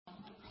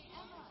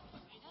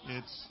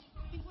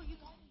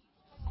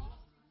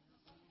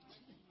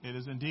It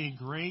is indeed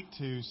great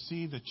to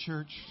see the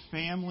church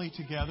family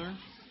together.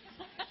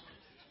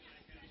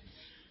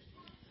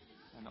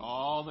 And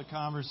all the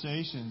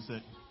conversations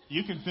that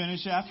you can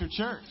finish after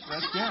church.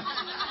 That's good.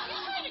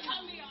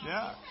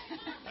 Yeah,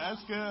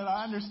 that's good.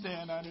 I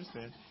understand.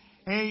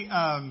 Hey,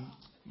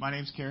 my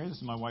name's Carrie. This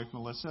is my wife,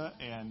 Melissa.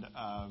 And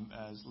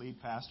as lead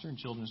pastor and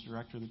children's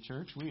director of the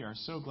church, we are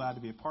so glad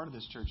to be a part of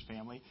this church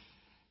family.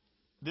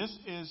 This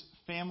is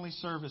Family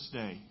Service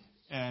Day.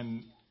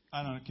 And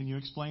I don't know, can you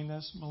explain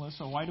this,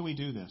 Melissa? Why do we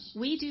do this?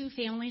 We do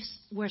family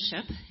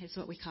worship, is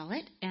what we call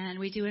it, and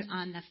we do it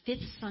on the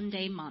fifth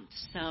Sunday month.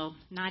 So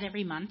not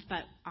every month,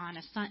 but on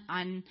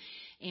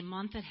a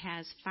month that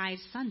has 5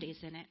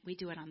 Sundays in it, we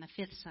do it on the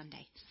fifth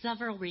Sunday.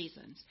 Several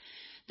reasons.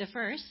 The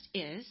first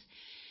is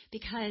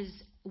because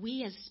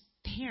we as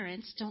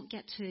parents don't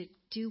get to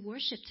do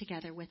worship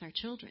together with our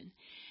children.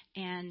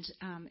 And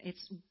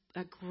it's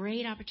a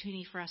great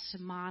opportunity for us to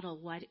model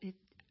what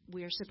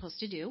we're supposed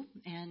to do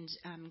and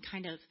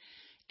kind of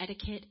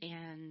etiquette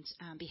and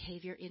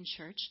behavior in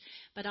church,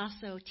 but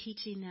also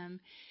teaching them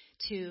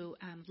to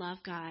love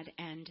God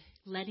and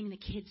letting the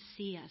kids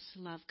see us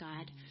love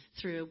God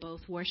through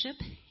both worship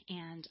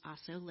and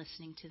also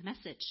listening to the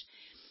message.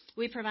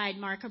 We provide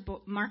marker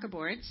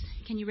boards.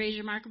 Can you raise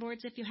your marker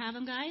boards if you have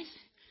them, guys?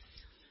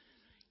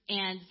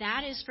 And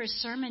that is for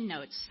sermon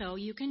notes. So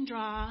you can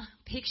draw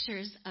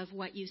pictures of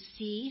what you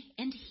see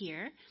and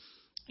hear.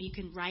 You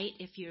can write,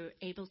 if you're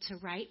able to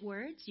write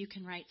words, you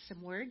can write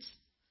some words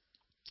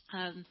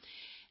of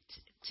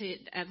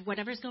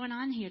whatever's going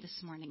on here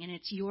this morning. And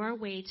it's your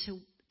way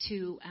to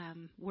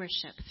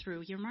worship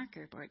through your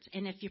marker boards.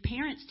 And if your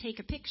parents take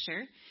a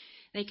picture,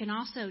 they can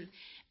also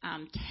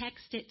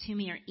text it to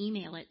me or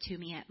email it to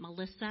me at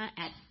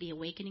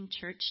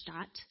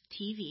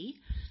melissa@theawakeningchurch.tv,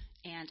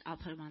 and I'll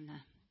put them on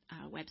the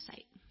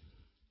website.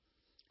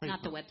 Facebook.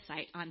 Not the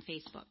website, on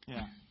Facebook.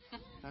 Yeah,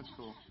 that's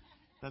cool.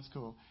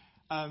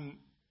 I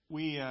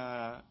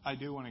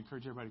do want to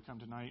encourage everybody to come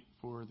tonight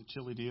for the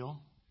chili deal.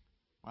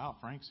 Wow,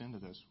 Frank's into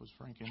this. Was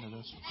Frank into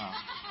this? Wow.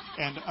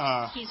 And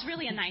he's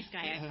really a nice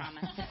guy, I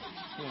promise.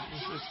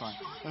 Yeah, it's fine.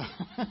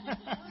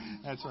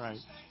 That's right.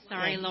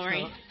 Sorry,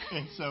 Lori.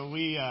 So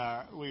we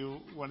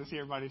want to see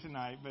everybody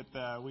tonight,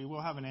 but we will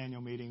have an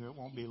annual meeting. It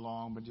won't be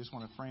long, but just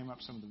want to frame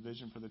up some of the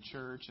vision for the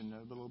church and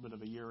a little bit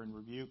of a year in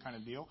review kind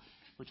of deal,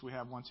 which we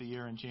have once a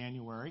year in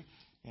January.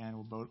 And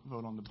we'll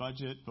vote on the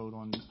budget, vote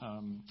on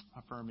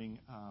affirming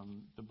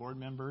the board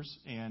members.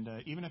 And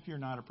even if you're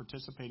not a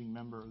participating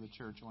member of the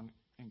church, I want to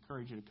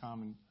encourage you to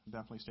come and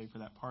definitely stay for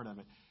that part of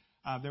it.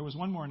 There was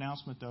one more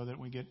announcement, though, that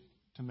we get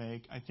to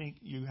make. I think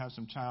you have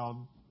some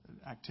child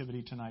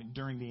activity tonight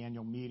during the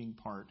annual meeting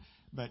part,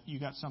 but you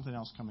got something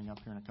else coming up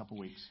here in a couple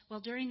weeks.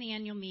 Well, during the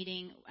annual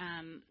meeting,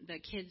 the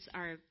kids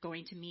are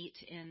going to meet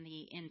in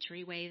the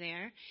entryway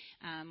there.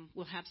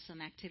 We'll have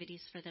some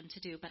activities for them to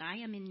do, but I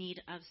am in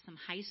need of some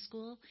high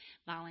school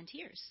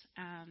volunteers.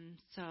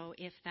 So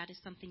if that is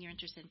something you're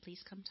interested in,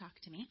 please come talk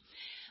to me.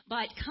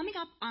 But coming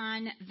up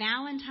on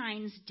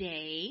Valentine's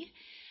Day,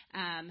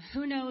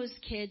 who knows,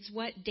 kids,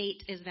 what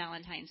date is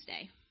Valentine's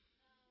Day?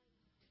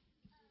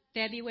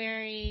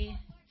 February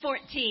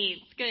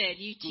 14th. Good.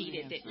 You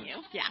cheated, didn't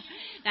you? Yeah,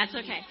 that's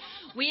okay.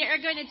 We are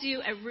going to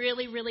do a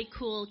really, really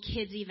cool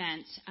kids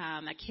event,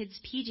 a kids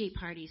PJ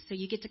party. So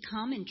you get to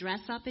come and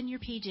dress up in your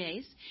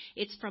PJs.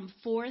 It's from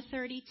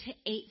 4:30 to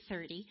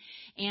 8:30.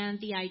 And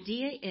the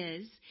idea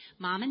is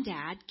mom and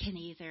dad can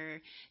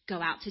either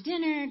go out to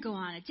dinner, go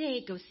on a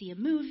date, go see a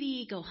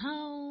movie, go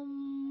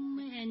home,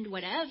 and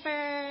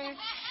whatever.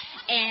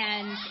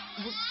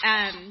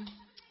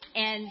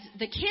 And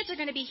the kids are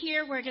going to be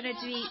here. We're going to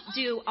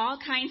do all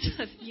kinds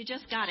of, you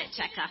just got it,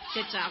 Cheka.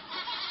 Good job.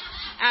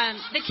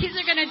 The kids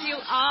are going to do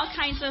all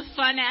kinds of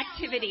fun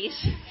activities.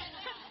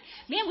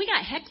 Man, we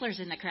got hecklers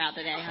in the crowd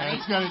today, honey.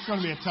 It's going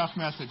to be a tough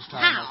message,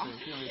 Tom. Wow.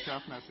 It's going to be a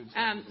tough message.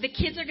 The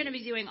kids are going to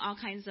be doing all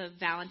kinds of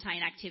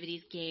Valentine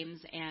activities,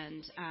 games,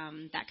 and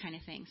that kind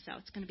of thing. So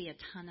it's going to be a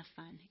ton of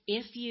fun.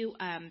 If you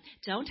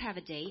don't have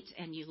a date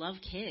and you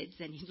love kids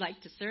and you'd like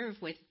to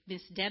serve with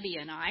Miss Debbie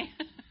and I,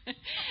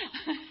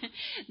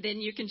 then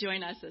you can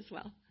join us as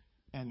well.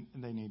 And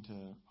they need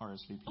to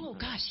RSVP. Oh,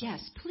 gosh,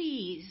 yes.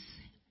 Please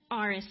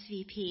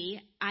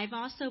RSVP. I've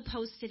also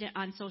posted it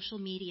on social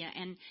media,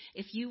 and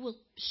if you will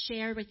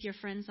share with your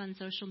friends on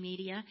social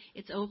media,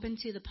 it's open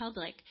to the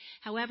public.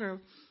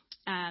 However,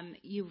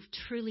 you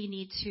truly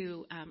need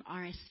to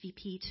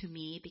RSVP to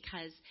me,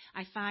 because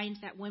I find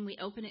that when we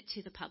open it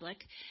to the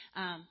public,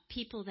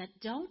 people that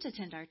don't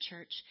attend our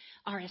church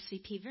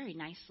RSVP very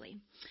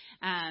nicely.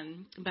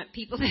 But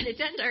people that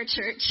attend our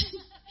church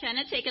kind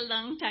of take a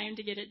long time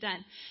to get it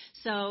done.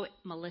 So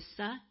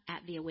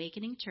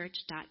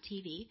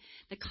Melissa@theawakeningchurch.tv.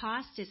 The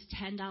cost is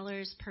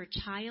 $10 per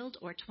child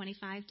or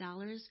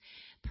 $25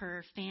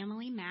 per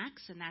family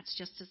max, and that's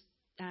just to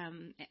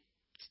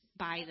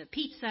buy the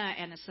pizza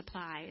and the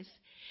supplies.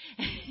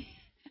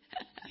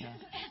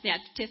 Yeah,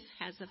 TIFF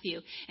has a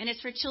few. And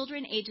it's for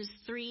children ages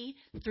 3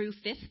 through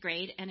 5th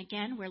grade. And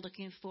again, we're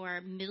looking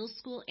for middle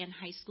school and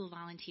high school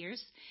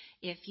volunteers.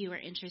 If you are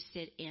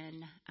interested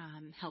in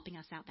helping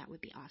us out, that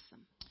would be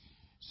awesome.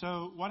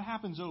 So what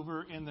happens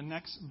over in the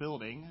next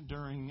building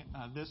during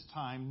this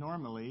time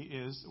normally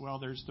is, well,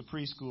 there's the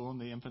preschool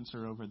and the infants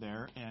are over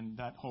there, and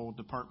that whole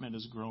department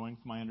is growing,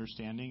 from my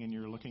understanding, and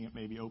you're looking at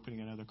maybe opening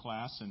another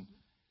class and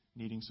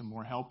needing some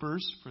more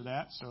helpers for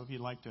that. So if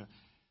you'd like to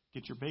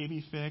get your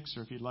baby fix,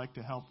 or if you'd like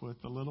to help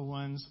with the little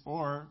ones,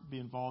 or be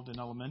involved in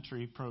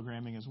elementary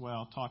programming as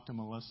well, talk to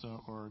Melissa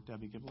or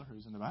Debbie Gibbler,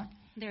 who's in the back.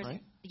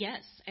 Right?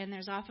 Yes, and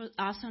there's also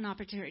an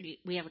opportunity.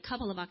 We have a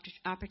couple of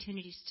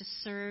opportunities to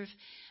serve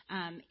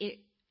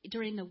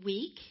during the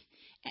week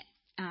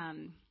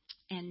and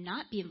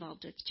not be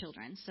involved with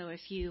children. So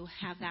if you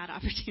have that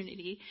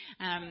opportunity,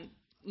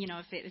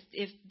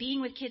 if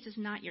being with kids is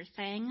not your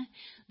thing,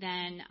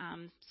 then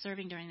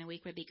serving during the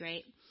week would be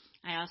great.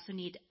 I also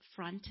need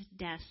front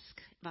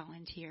desk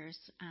volunteers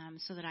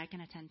so that I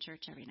can attend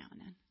church every now and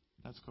then.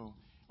 That's cool.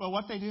 Well,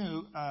 what they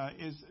do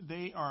is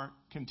they are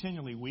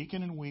continually, week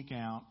in and week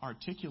out,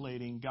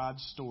 articulating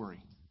God's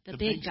story. The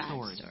big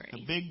God story.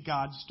 The big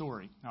God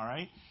story, all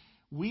right?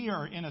 We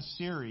are in a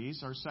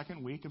series, our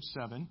second week of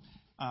 7,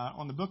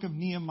 on the book of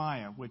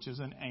Nehemiah, which is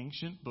an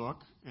ancient book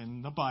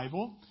in the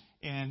Bible.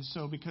 And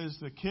so because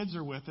the kids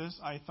are with us,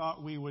 I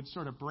thought we would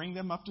sort of bring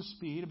them up to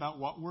speed about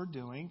what we're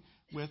doing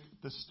with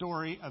the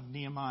story of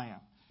Nehemiah.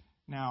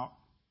 Now,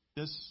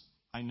 this,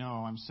 I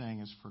know I'm saying,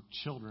 is for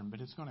children,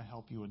 but it's going to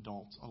help you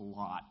adults a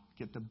lot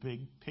get the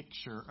big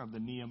picture of the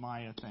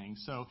Nehemiah thing.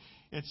 So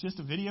it's just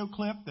a video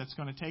clip that's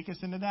going to take us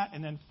into that.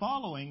 And then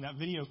following that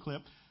video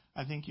clip,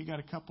 I think you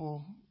got a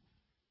couple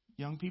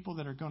young people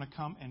that are going to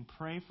come and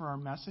pray for our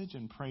message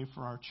and pray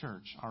for our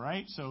church. All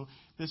right? So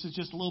this is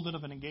just a little bit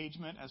of an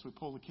engagement as we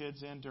pull the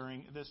kids in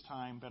during this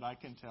time, but I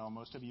can tell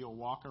most of you will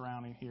walk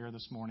around in here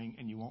this morning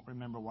and you won't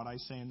remember what I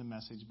say in the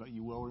message, but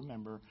you will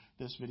remember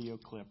this video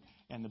clip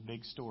and the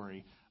big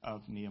story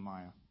of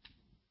Nehemiah.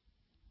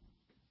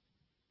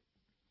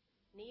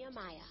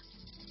 Nehemiah.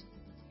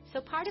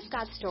 So part of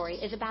God's story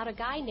is about a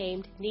guy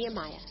named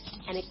Nehemiah,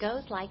 and it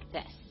goes like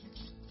this.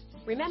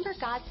 Remember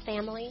God's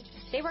family?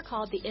 They were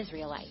called the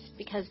Israelites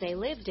because they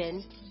lived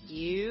in,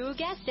 you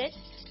guessed it,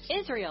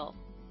 Israel.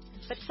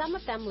 But some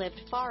of them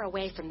lived far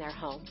away from their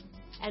home.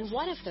 And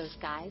one of those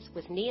guys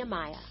was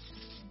Nehemiah.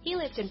 He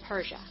lived in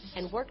Persia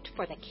and worked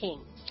for the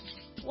king.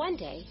 One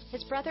day,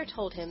 his brother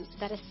told him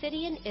that a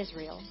city in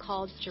Israel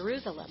called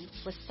Jerusalem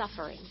was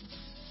suffering.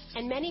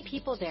 And many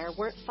people there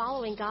weren't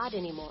following God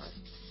anymore.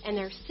 And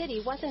their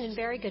city wasn't in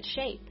very good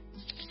shape.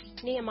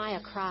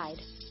 Nehemiah cried,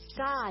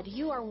 God,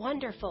 you are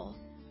wonderful.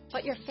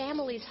 But your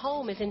family's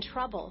home is in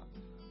trouble.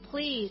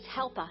 Please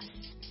help us.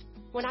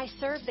 When I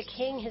serve the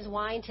king his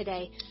wine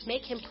today,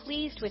 make him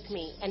pleased with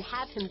me and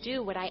have him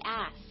do what I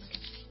ask.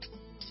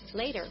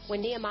 Later,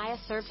 when Nehemiah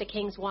served the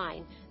king's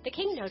wine, the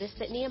king noticed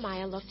that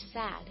Nehemiah looked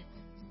sad.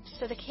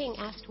 So the king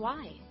asked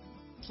why.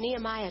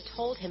 Nehemiah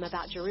told him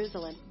about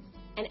Jerusalem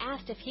and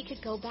asked if he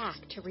could go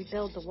back to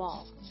rebuild the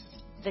wall.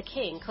 The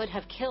king could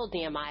have killed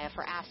Nehemiah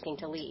for asking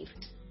to leave.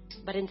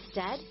 But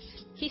instead,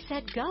 he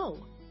said go.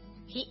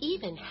 He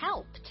even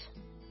helped.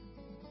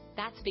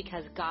 That's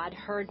because God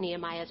heard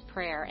Nehemiah's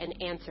prayer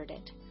and answered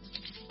it.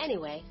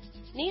 Anyway,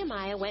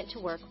 Nehemiah went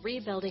to work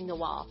rebuilding the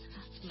wall,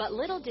 but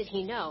little did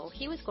he know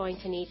he was going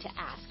to need to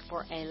ask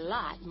for a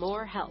lot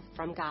more help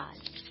from God.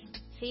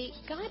 See,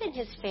 God and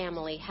his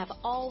family have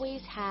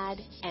always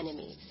had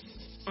enemies,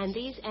 and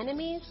these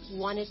enemies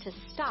wanted to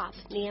stop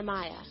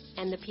Nehemiah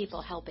and the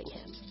people helping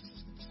him.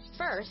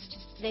 First,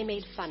 they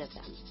made fun of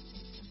them.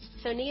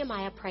 So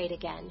Nehemiah prayed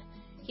again.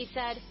 He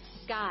said,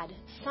 God,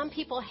 some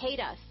people hate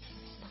us.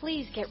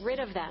 Please get rid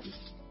of them,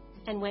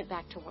 and went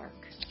back to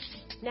work.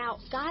 Now,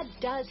 God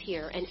does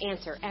hear and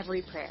answer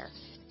every prayer,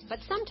 but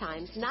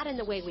sometimes not in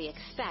the way we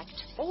expect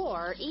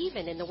or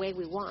even in the way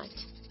we want.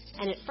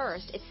 And at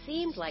first, it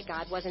seemed like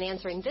God wasn't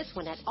answering this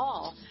one at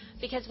all,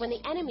 because when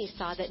the enemy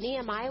saw that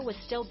Nehemiah was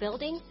still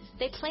building,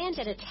 they planned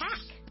an attack.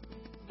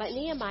 But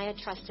Nehemiah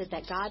trusted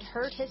that God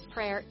heard his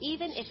prayer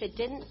even if it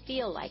didn't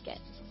feel like it.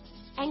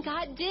 And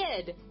God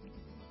did.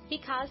 He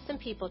caused some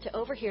people to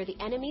overhear the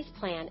enemy's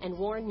plan and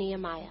warn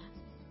Nehemiah.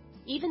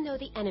 Even though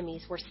the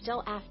enemies were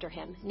still after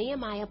him,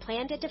 Nehemiah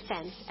planned a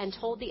defense and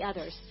told the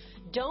others,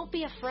 don't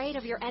be afraid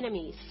of your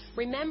enemies.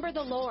 Remember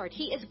the Lord.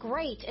 He is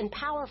great and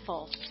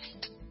powerful.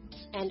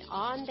 And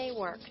on they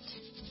worked,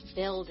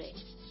 building,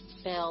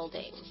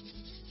 building,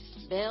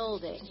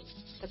 building.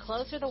 The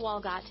closer the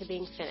wall got to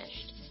being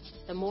finished,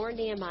 the more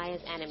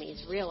Nehemiah's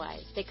enemies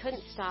realized they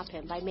couldn't stop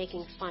him by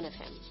making fun of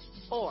him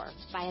or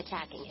by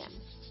attacking him.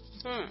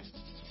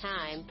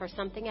 Time for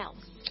something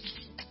else.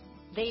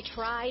 They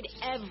tried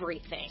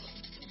everything.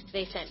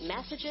 They sent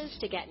messages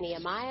to get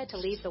Nehemiah to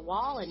leave the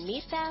wall and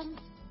meet them.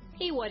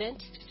 He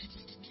wouldn't.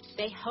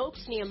 They hoped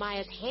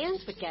Nehemiah's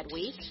hands would get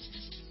weak,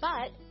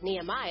 but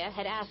Nehemiah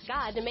had asked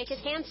God to make his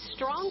hands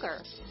stronger.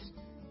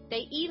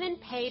 They even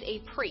paid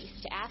a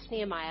priest to ask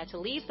Nehemiah to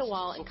leave the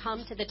wall and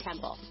come to the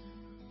temple.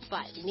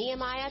 But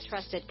Nehemiah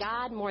trusted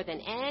God more than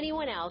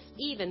anyone else,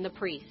 even the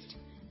priest.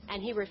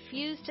 And he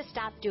refused to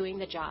stop doing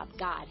the job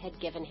God had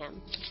given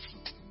him.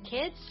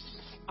 Kids,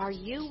 are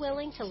you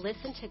willing to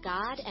listen to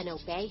God and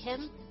obey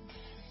Him,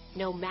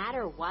 no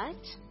matter what?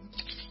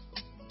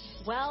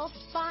 Well,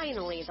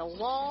 finally, the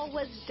wall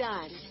was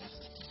done.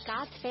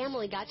 God's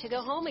family got to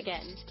go home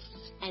again.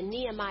 And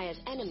Nehemiah's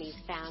enemies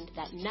found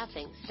that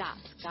nothing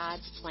stopped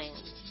God's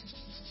plans.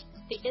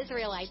 The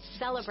Israelites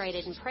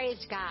celebrated and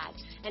praised God.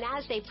 And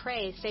as they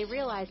praised, they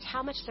realized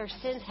how much their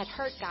sins had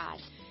hurt God,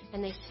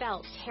 and they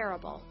felt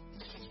terrible.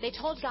 They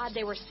told God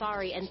they were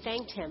sorry and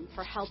thanked Him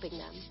for helping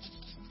them.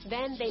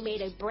 Then they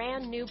made a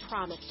brand new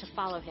promise to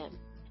follow Him,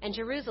 and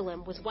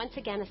Jerusalem was once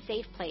again a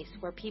safe place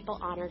where people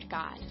honored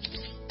God.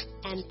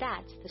 And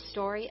that's the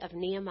story of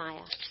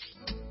Nehemiah.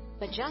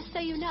 But just so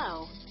you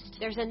know,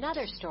 there's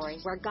another story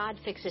where God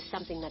fixes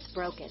something that's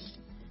broken.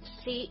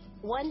 See,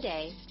 one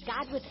day,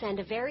 God would send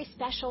a very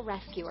special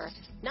rescuer,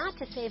 not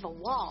to save a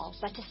wall,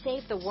 but to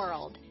save the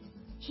world.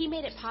 He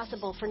made it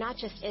possible for not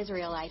just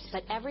Israelites,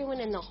 but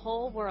everyone in the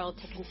whole world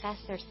to confess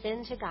their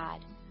sin to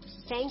God,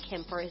 thank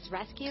Him for His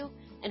rescue,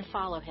 and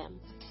follow Him.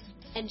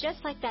 And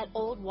just like that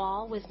old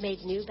wall was made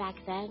new back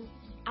then,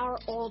 our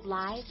old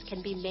lives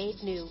can be made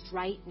new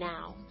right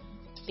now,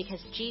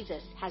 because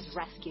Jesus has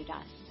rescued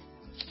us.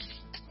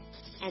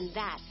 And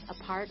that's a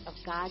part of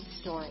God's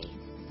story.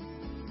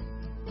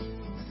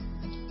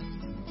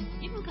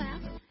 You can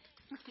clap.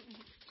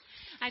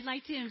 I'd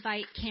like to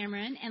invite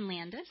Cameron and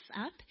Landis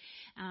up.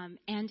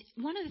 And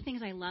one of the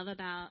things I love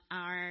about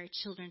our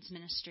children's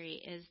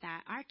ministry is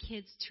that our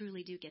kids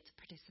truly do get to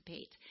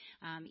participate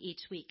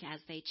each week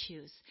as they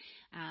choose.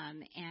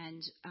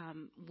 And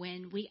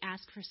when we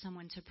ask for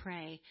someone to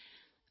pray,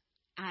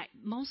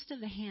 most of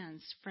the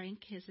hands, Frank,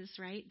 is this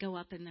right, go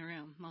up in the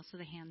room. Most of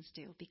the hands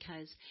do,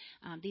 because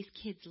these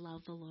kids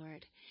love the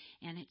Lord.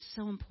 And it's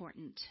so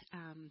important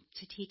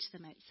to teach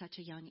them at such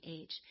a young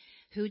age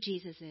who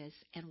Jesus is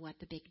and what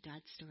the big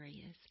God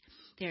story is.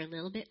 They're a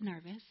little bit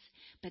nervous,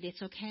 but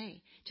it's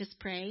okay. Just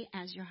pray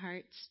as your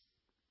heart's,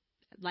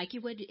 like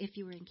you would if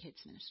you were in kids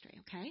ministry,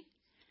 okay?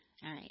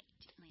 All right.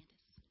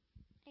 Landis.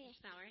 Okay.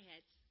 Bow our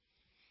heads.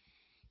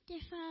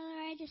 Dear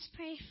Father, I just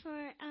pray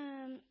for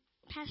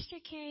Pastor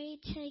Carrie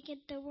to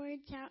get the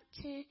words out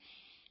to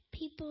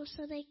people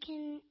so they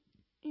can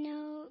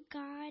know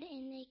God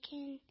and they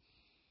can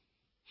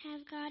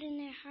have God in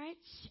their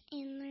hearts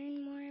and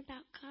learn more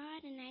about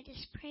God. And I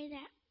just pray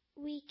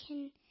that we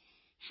can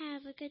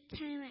have a good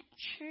time at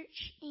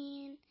church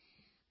and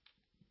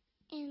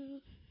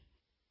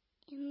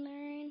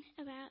learn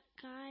about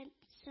God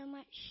so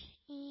much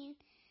and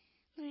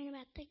learn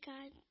about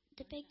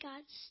the big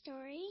God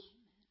story.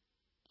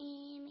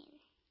 Amen.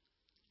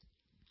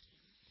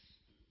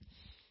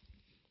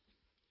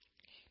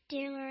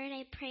 Dear Lord,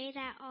 I pray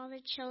that all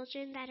the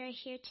children that are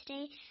here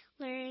today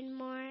learn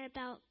more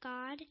about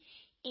God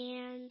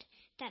and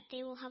that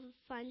they will have a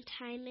fun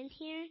time in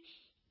here.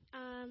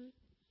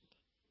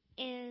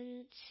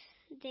 And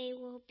they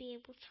will be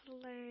able to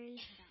learn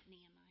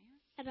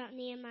about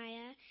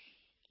Nehemiah,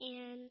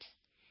 and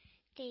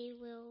they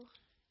will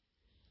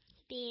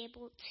be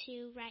able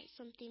to write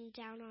something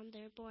down on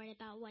their board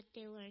about what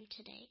they learned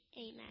today.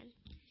 Amen.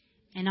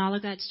 And all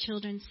of God's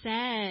children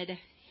said,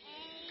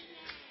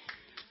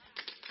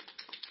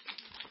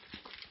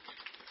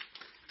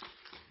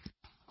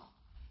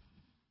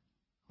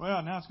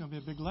 Well, now it's going to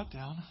be a big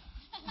letdown.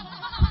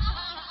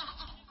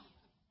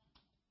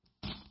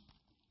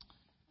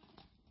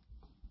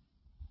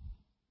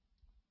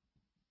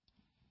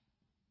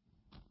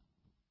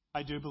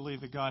 I do believe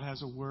that God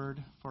has a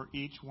word for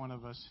each one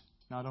of us,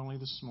 not only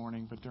this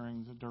morning, but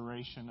during the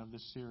duration of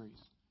this series.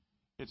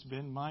 It's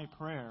been my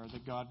prayer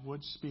that God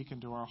would speak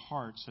into our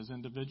hearts as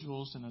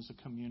individuals and as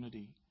a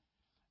community.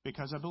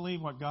 Because I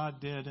believe what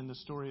God did in the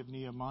story of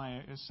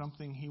Nehemiah is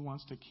something He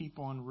wants to keep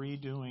on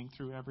redoing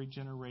through every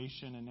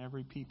generation and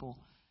every people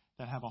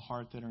that have a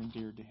heart that are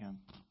endeared to Him.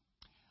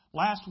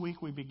 Last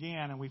week we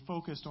began and we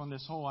focused on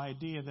this whole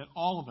idea that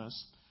all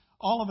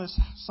of us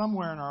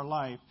somewhere in our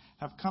life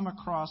have come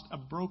across a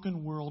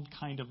broken world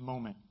kind of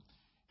moment.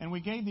 And we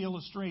gave the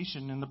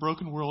illustration in the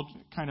broken world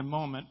kind of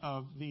moment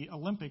of the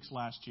Olympics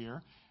last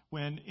year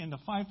when in the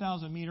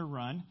 5,000 meter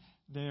run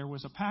there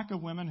was a pack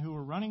of women who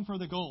were running for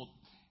the gold.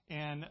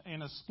 And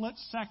in a split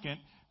second,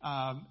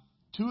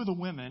 two of the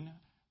women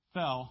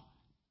fell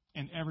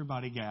and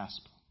everybody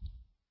gasped.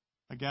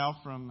 A gal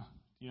from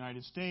the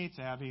United States,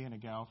 Abby, and a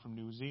gal from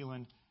New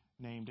Zealand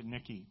named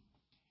Nikki.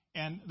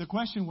 And the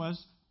question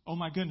was, oh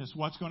my goodness,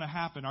 what's going to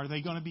happen? Are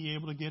they going to be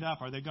able to get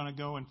up? Are they going to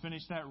go and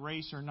finish that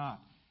race or not?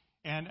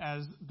 And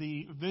as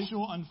the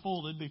visual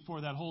unfolded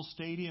before that whole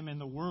stadium in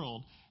the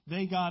world,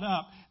 they got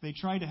up, they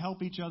tried to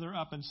help each other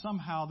up, and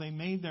somehow they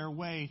made their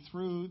way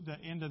through the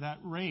end of that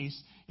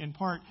race in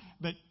part.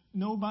 But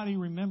nobody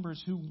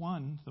remembers who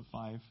won the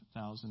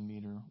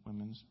 5,000-meter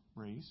women's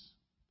race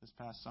this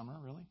past summer,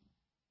 really.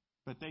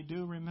 But they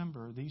do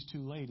remember these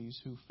two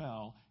ladies who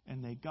fell,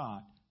 and they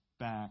got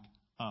back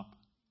up.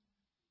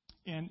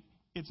 And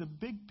it's a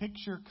big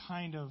picture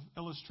kind of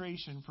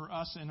illustration for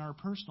us in our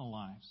personal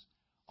lives.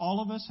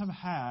 All of us have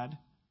had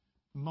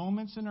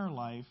moments in our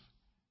life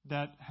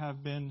that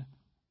have been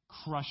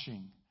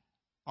crushing.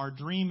 Our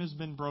dream has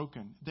been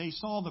broken. They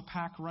saw the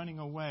pack running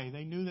away.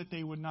 They knew that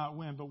they would not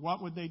win. But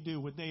what would they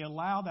do? Would they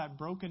allow that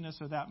brokenness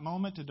of that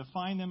moment to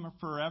define them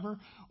forever?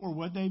 Or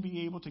would they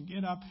be able to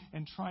get up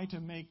and try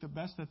to make the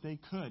best that they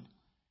could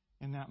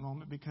in that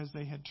moment because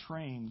they had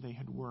trained, they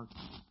had worked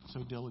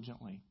so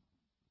diligently?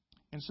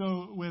 And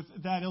so with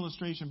that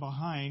illustration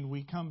behind,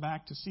 we come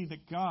back to see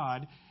that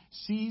God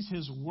sees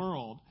His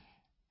world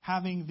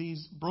having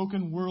these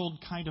broken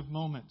world kind of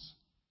moments.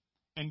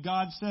 And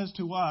God says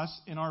to us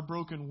in our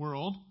broken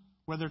world,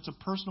 whether it's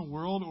a personal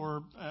world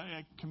or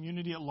a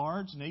community at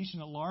large,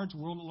 nation at large,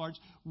 world at large,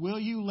 will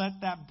you let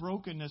that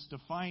brokenness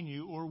define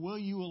you, or will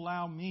you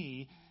allow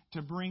me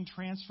to bring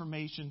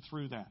transformation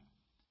through that?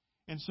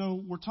 And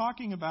so we're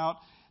talking about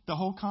the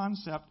whole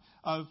concept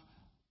of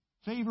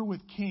favor with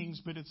kings,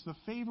 but it's the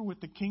favor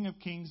with the King of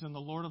Kings and the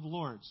Lord of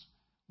Lords.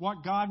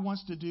 What God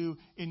wants to do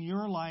in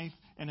your life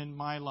and in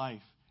my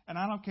life. And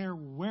I don't care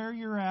where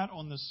you're at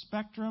on the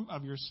spectrum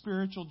of your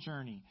spiritual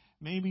journey.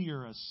 Maybe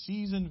you're a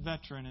seasoned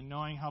veteran in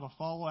knowing how to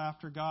follow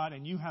after God,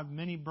 and you have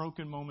many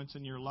broken moments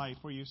in your life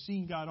where you've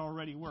seen God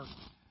already work.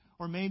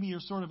 Or maybe you're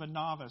sort of a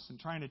novice and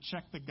trying to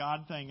check the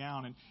God thing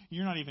out, and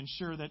you're not even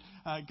sure that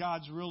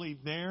God's really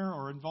there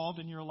or involved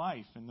in your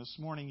life. And this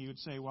morning you would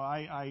say, well,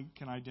 I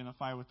can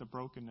identify with the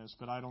brokenness,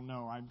 but I don't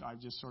know.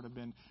 I've just sort of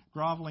been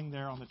groveling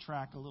there on the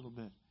track a little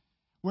bit.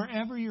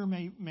 Wherever you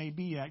may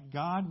be at,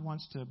 God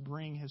wants to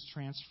bring His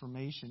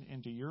transformation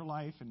into your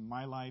life and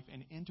my life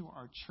and into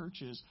our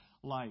church's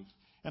life.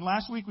 And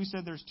last week we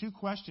said there's two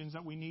questions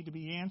that we need to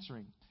be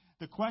answering.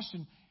 The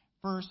question,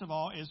 first of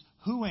all, is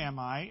who am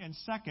I? And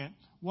second,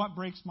 what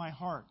breaks my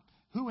heart?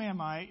 Who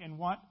am I and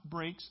what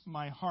breaks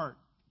my heart?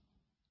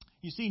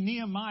 You see,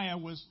 Nehemiah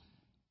was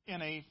in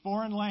a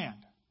foreign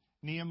land.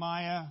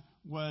 Nehemiah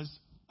was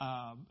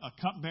a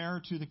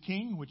cupbearer to the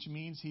king, which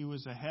means he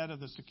was the head of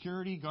the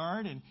security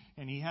guard,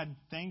 and he had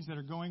things that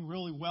are going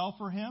really well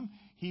for him.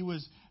 He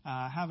was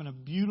having a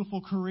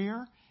beautiful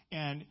career,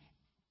 and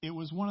it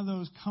was one of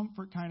those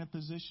comfort kind of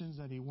positions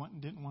that he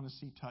didn't want to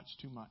see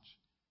touched too much.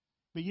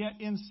 But yet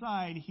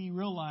inside, he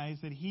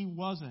realized that he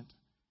wasn't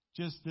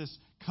just this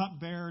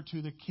cupbearer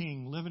to the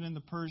king living in the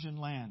Persian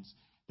lands,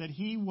 that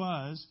he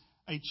was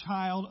a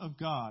child of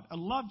God, a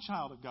loved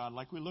child of God,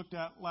 like we looked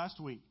at last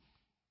week.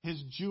 His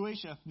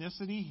Jewish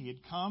ethnicity, he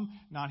had come,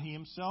 not he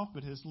himself,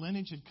 but his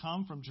lineage had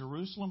come from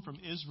Jerusalem, from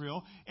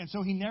Israel. And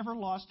so he never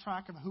lost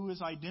track of who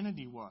his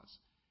identity was.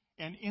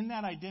 And in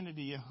that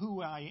identity of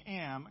who I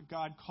am,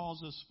 God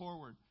calls us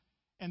forward.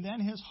 And then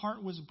his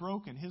heart was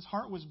broken. His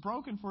heart was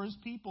broken for his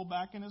people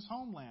back in his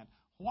homeland.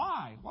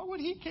 Why? Why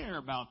would he care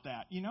about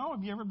that? You know,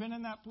 have you ever been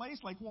in that place?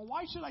 Like, well,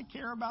 why should I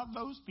care about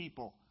those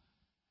people?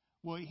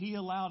 Well, he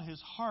allowed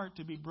his heart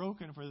to be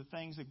broken for the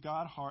things that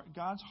God's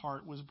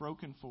heart was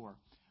broken for.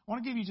 I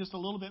want to give you just a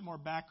little bit more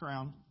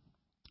background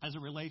as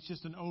it relates,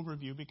 just an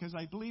overview, because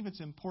I believe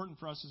it's important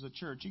for us as a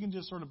church. You can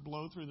just sort of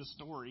blow through the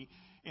story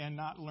and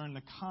not learn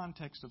the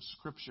context of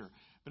Scripture.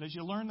 But as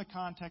you learn the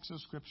context of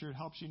Scripture, it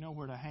helps you know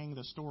where to hang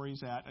the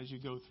stories at as you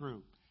go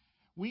through.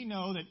 We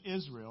know that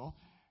Israel,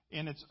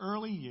 in its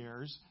early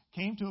years,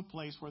 came to a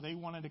place where they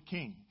wanted a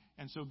king.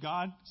 And so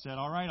God said,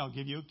 all right, I'll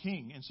give you a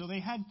king. And so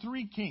they had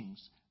 3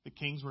 kings. The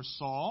kings were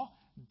Saul,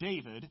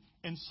 David,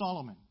 and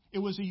Solomon. It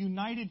was a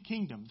united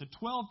kingdom. The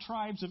 12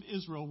 tribes of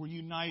Israel were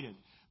united.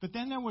 But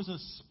then there was a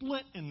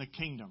split in the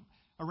kingdom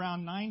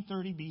around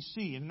 930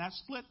 B.C. And in that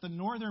split, the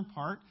northern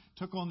part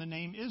took on the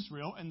name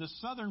Israel, and the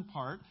southern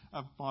part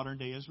of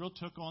modern-day Israel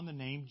took on the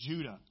name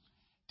Judah.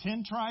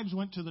 10 tribes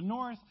went to the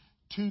north,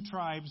 2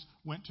 tribes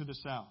went to the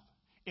south.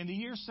 In the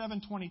year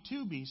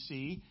 722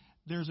 B.C.,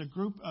 there's a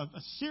group of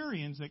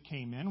Assyrians that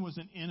came in. It was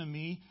an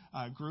enemy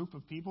group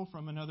of people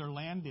from another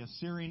land, the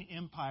Assyrian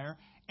Empire,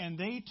 and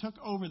they took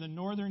over the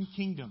northern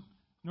kingdom.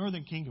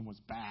 Northern kingdom was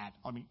bad.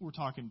 I mean, we're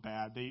talking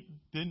bad. They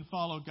didn't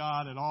follow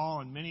God at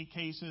all in many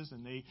cases,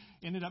 and they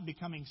ended up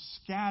becoming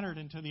scattered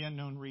into the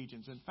unknown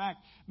regions. In fact,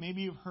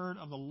 maybe you've heard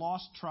of the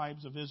lost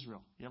tribes of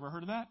Israel. You ever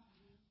heard of that?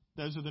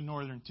 Those are the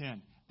northern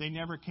 10. They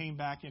never came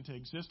back into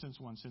existence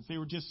once since. They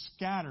were just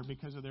scattered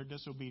because of their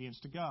disobedience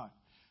to God.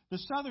 The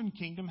southern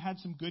kingdom had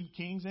some good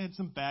kings. They had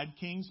some bad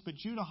kings, but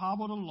Judah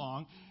hobbled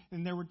along,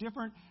 and there were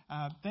different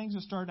things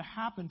that started to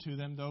happen to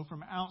them, though,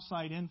 from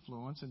outside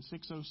influence in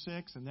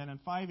 606 and then in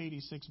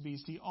 586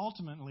 B.C.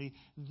 Ultimately,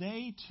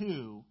 they,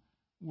 too,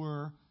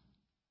 were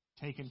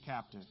taken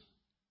captive.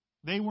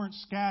 They weren't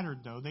scattered,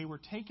 though. They were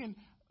taken,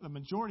 the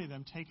majority of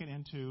them, taken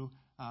into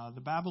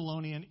the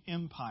Babylonian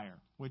Empire,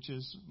 which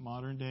is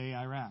modern-day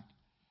Iraq.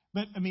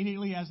 But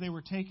immediately as they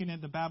were taken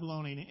into the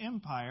Babylonian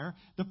Empire,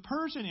 the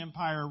Persian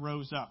Empire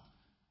rose up.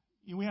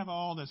 We have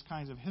all this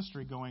kinds of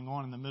history going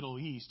on in the Middle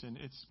East, and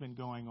it's been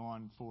going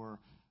on for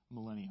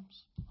millenniums.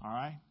 All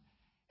right?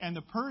 And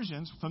the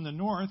Persians from the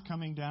north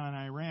coming down in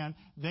Iran,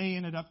 they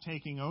ended up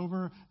taking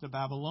over the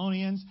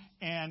Babylonians.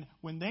 And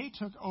when they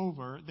took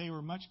over, they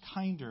were much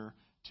kinder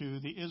to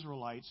the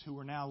Israelites who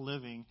were now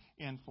living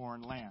in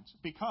foreign lands,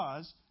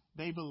 because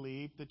they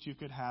believed that you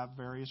could have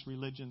various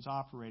religions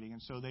operating,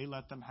 and so they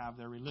let them have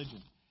their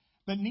religion.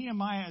 But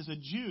Nehemiah, as a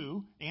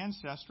Jew,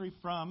 ancestry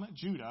from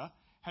Judah,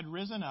 had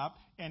risen up,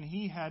 and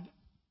he had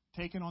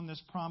taken on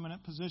this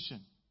prominent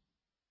position.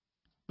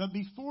 But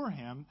before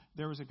him,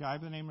 there was a guy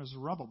by the name of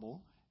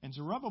Zerubbabel, and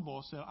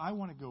Zerubbabel said, I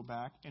want to go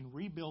back and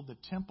rebuild the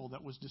temple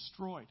that was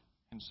destroyed.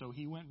 And so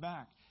he went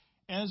back.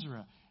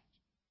 Ezra,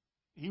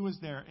 he was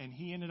there, and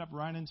he ended up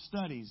running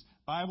studies,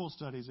 Bible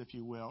studies, if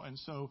you will. And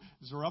so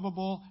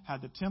Zerubbabel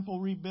had the temple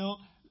rebuilt,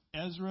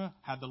 Ezra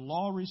had the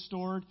law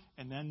restored,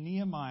 and then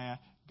Nehemiah,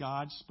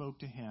 God spoke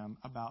to him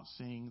about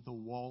seeing the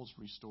walls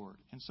restored.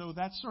 And so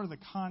that's sort of the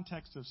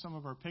context of some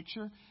of our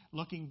picture,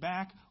 looking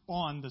back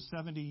on the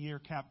 70-year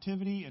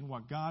captivity and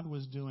what God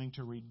was doing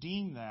to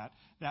redeem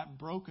that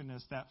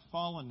brokenness, that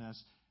fallenness.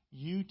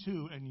 You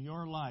too, in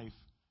your life,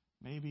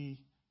 maybe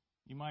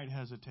you might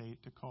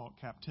hesitate to call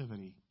it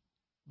captivity,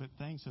 but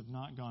things have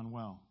not gone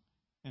well.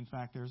 In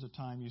fact, there's a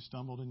time you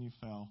stumbled and you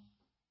fell.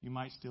 You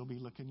might still be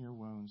licking your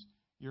wounds.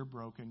 You're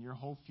broken. Your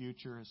whole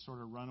future has sort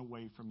of run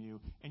away from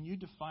you. And you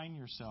define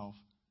yourself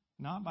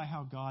not by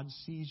how God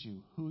sees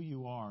you, who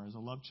you are as a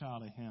loved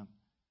child of Him,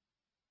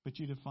 but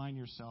you define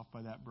yourself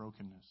by that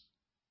brokenness.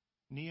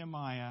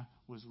 Nehemiah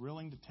was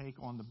willing to take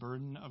on the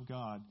burden of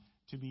God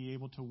to be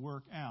able to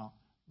work out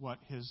what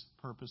his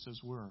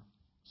purposes were.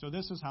 So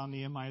this is how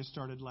Nehemiah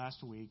started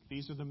last week.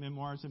 These are the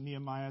memoirs of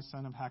Nehemiah,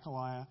 son of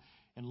Hakaliah.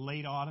 In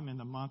late autumn, in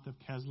the month of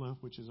Kislev,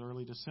 which is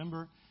early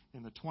December,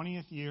 in the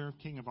 20th year of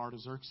King of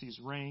Artaxerxes'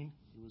 reign,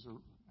 he was an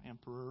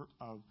emperor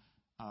of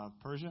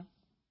Persia,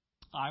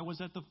 I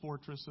was at the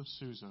fortress of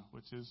Susa,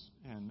 which is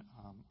in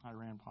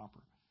Iran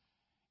proper.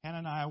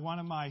 Hananiah, one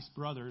of my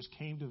brothers,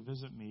 came to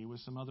visit me with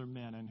some other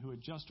men and who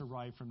had just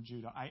arrived from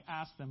Judah. I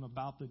asked them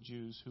about the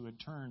Jews who had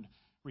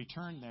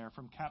returned there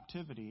from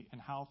captivity and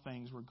how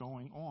things were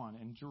going on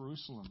in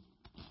Jerusalem.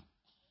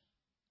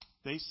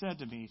 They said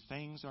to me,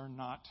 things are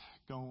not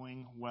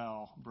going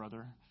well,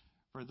 brother.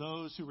 For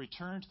those who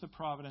return to the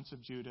province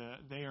of Judah,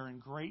 they are in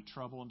great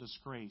trouble and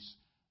disgrace.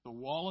 The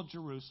wall of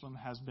Jerusalem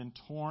has been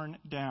torn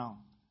down,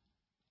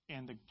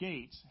 and the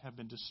gates have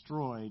been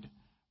destroyed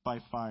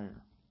by fire.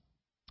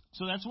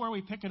 So that's where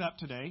we pick it up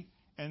today,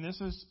 and this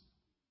is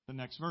the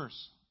next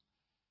verse,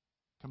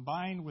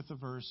 combined with the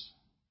verse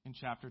in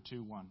chapter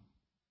 2:1.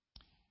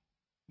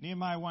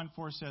 Nehemiah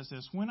 1:4 says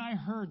this, when I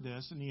heard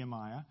this,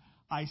 Nehemiah,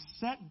 I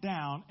sat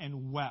down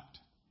and wept.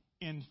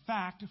 In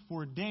fact,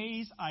 for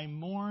days I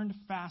mourned,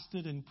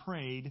 fasted, and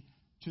prayed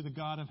to the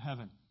God of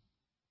heaven.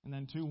 And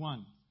then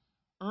 2:1.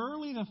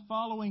 Early the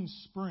following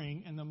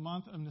spring, in the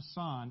month of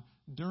Nisan,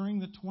 during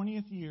the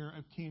 20th year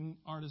of King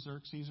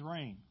Artaxerxes'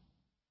 reign.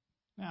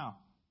 Now,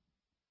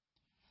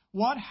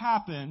 what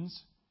happens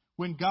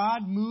when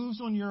God moves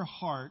on your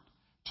heart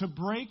to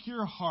break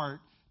your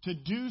heart, to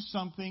do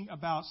something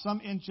about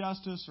some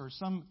injustice or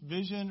some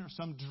vision or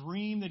some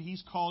dream that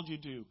He's called you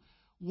to?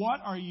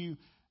 What are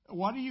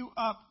you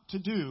up to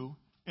do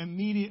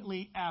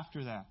immediately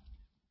after that?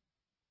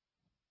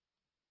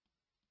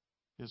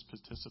 It's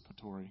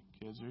participatory.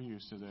 Kids are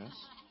used to this.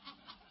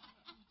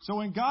 So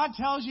when God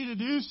tells you to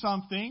do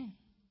something,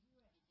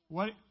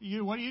 what do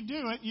you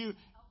do?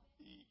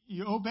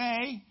 You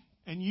obey,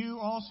 and you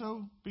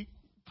also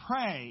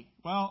pray.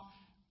 Well,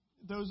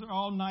 those are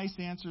all nice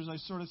answers. I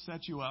sort of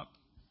set you up.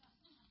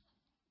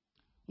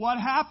 What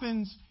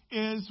happens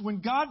is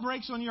when God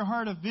breaks on your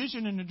heart a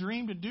vision and a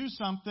dream to do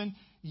something,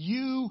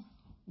 you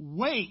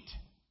wait.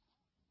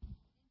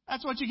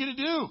 That's what you get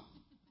to do.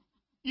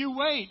 You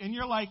wait. And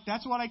you're like,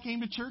 that's what I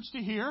came to church to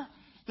hear?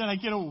 That I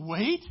get to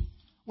wait?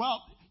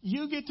 Well,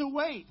 you get to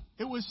wait.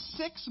 It was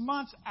 6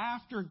 months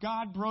after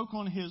God broke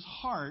on his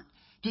heart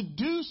to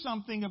do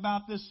something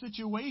about this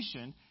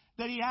situation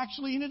that he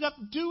actually ended up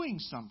doing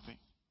something.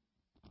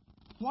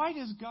 Why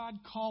does God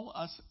call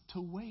us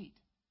to wait?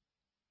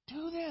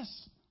 Do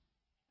this.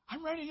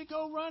 I'm ready to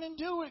go run and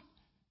do it.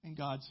 And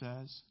God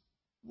says,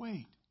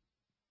 wait.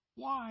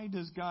 Why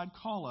does God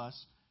call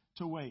us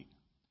to wait?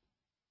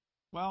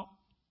 Well,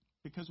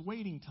 because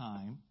waiting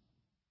time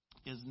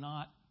is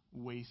not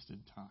wasted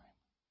time.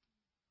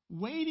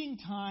 Waiting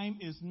time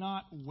is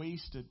not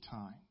wasted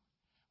time.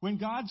 When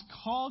God's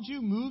called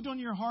you, moved on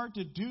your heart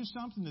to do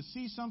something, to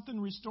see something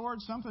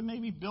restored, something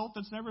maybe built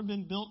that's never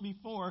been built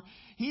before,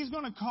 He's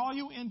going to call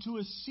you into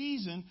a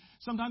season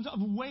sometimes of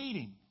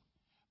waiting.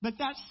 But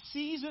that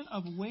season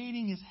of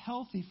waiting is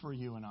healthy for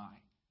you and I.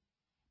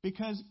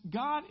 Because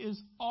God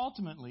is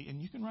ultimately, and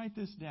you can write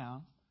this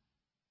down,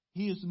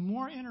 He is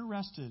more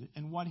interested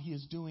in what He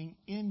is doing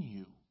in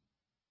you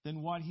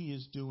than what He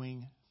is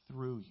doing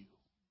through you.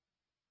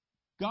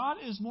 God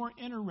is more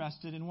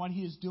interested in what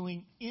He is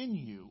doing in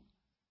you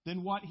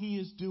than what He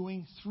is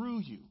doing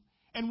through you.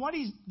 And what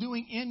He's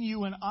doing in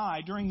you and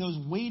I during those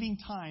waiting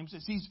times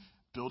is He's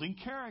building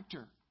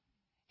character.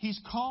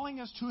 He's calling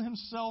us to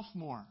Himself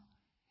more.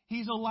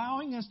 He's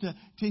allowing us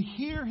to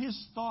hear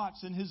His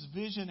thoughts and His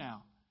vision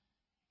out.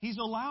 He's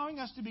allowing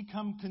us to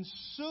become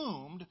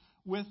consumed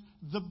with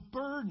the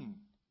burden.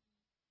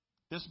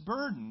 This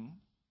burden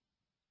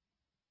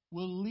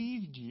will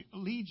lead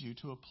you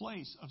to a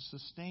place of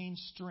sustained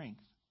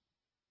strength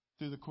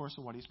through the course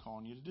of what He's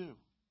calling you to do.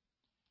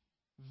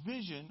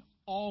 Vision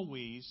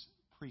always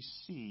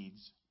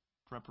precedes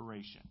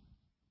preparation.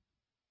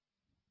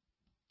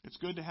 It's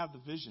good to have the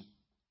vision.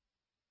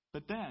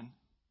 But then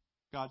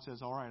God says,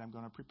 all right, I'm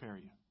going to prepare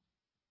you.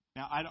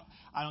 Now,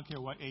 I don't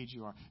care what age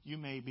you are. You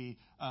may be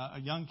a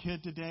young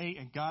kid today,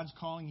 and God's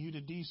calling you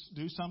to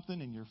do something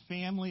in your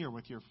family or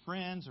with your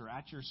friends or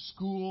at your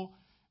school.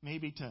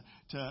 Maybe to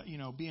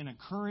be an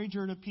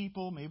encourager to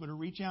people, maybe to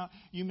reach out.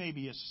 You may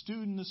be a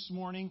student this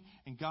morning,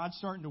 and God's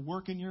starting to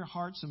work in your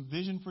heart some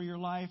vision for your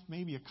life.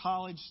 Maybe a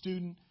college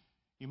student.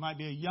 You might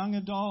be a young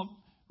adult,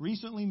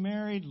 recently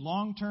married,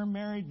 long-term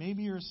married.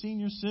 Maybe you're a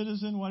senior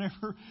citizen,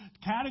 whatever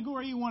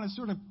category you want to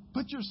sort of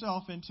put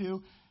yourself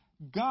into.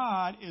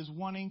 God is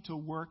wanting to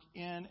work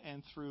in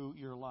and through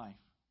your life.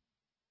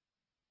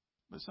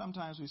 But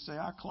sometimes we say,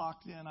 I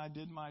clocked in, I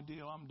did my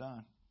deal, I'm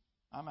done.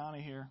 I'm out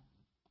of here.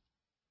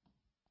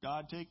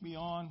 God, take me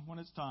on when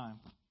it's time.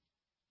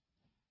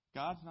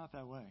 God's not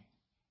that way.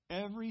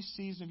 Every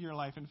season of your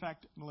life. In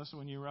fact, Melissa,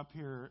 when you were up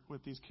here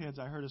with these kids,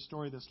 I heard a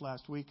story this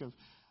last week of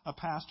a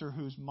pastor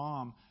whose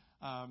mom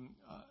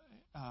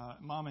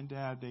and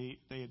dad, they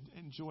had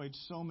enjoyed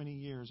so many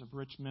years of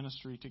rich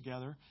ministry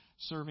together,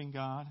 serving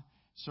God,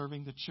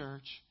 serving the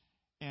church.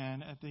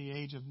 And at the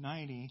age of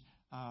 90,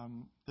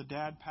 the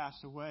dad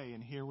passed away,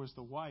 and here was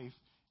the wife,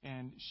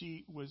 and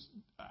she was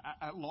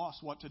at loss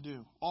what to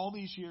do. All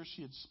these years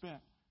she had spent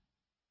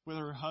with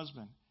her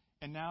husband.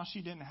 And now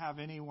she didn't have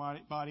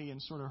anybody in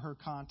sort of her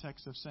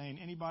context of saying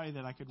anybody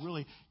that I could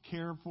really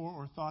care for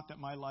or thought that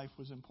my life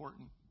was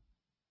important.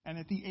 And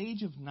at the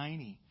age of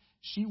 90,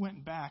 she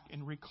went back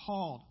and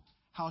recalled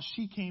how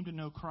she came to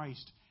know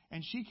Christ.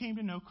 And she came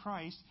to know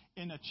Christ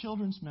in a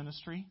children's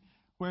ministry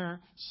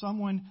where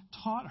someone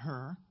taught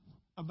her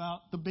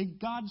about the big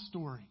God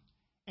story.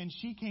 And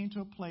she came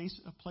to a place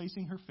of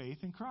placing her faith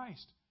in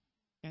Christ.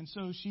 And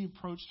so she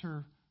approached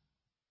her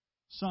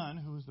son,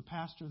 who was the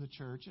pastor of the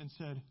church, and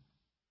said,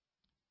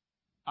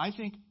 I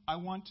think I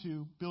want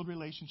to build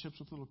relationships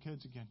with little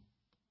kids again.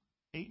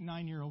 8 and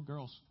 9-year-old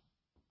girls.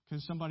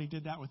 Because somebody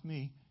did that with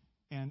me,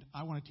 and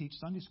I want to teach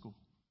Sunday school.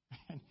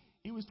 And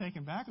he was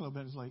taken back a little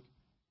bit. It's like,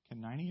 can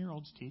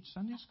 90-year-olds teach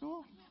Sunday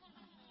school?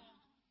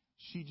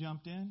 She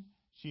jumped in.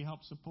 She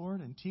helped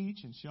support and teach,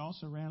 and she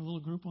also ran a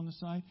little group on the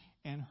side,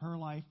 and her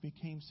life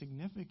became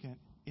significant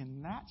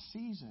in that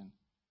season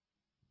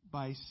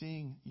by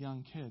seeing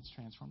young kids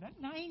transformed. At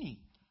 90,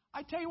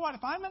 I tell you what,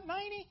 if I'm at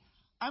 90,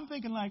 I'm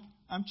thinking like,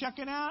 I'm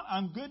checking out,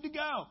 I'm good to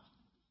go.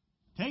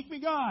 Take me,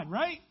 God,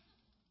 right?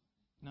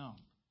 No.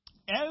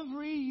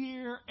 Every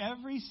year,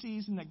 every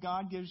season that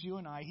God gives you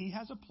and I, He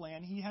has a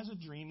plan, He has a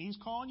dream. He's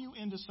calling you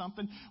into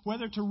something,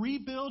 whether to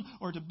rebuild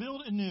or to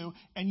build anew,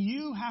 and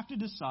you have to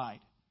decide,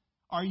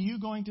 are you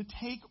going to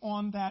take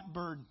on that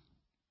burden?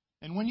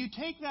 And when you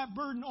take that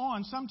burden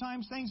on,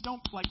 sometimes things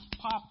don't like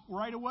pop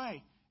right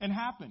away and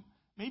happen.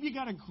 Maybe you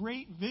got a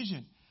great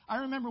vision. I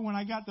remember when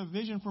I got the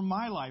vision for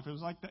my life, it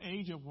was like the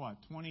age of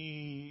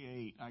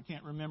 28. I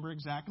can't remember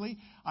exactly.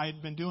 I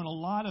had been doing a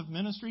lot of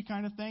ministry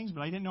kind of things,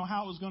 but I didn't know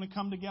how it was going to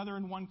come together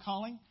in one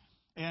calling.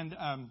 And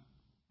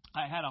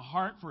I had a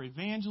heart for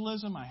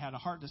evangelism. I had a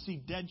heart to see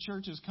dead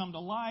churches come to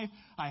life.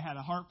 I had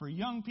a heart for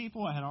young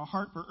people. I had a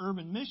heart for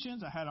urban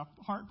missions. I had a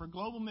heart for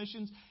global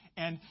missions.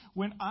 And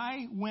when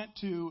I went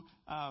to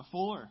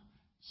Fuller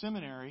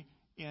Seminary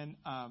in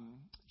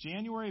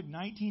January of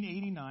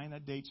 1989,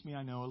 that dates me,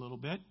 I know, a little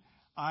bit,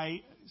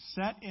 I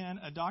sat in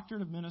a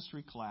Doctorate of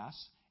Ministry class,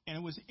 and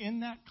it was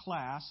in that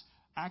class,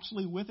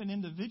 actually with an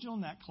individual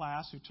in that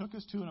class who took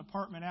us to an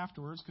apartment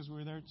afterwards because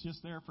we were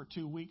just there for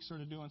 2 weeks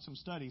sort of doing some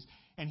studies.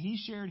 And he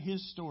shared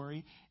his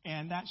story,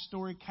 and that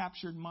story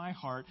captured my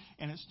heart,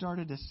 and I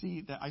started to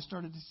see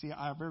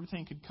how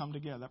everything could come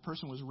together. That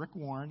person was Rick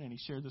Warren, and he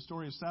shared the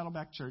story of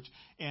Saddleback Church.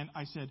 And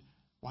I said,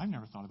 well, I've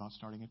never thought about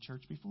starting a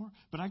church before,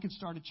 but I could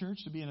start a church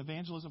to be an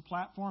evangelism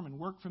platform and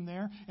work from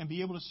there and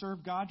be able to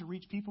serve God, to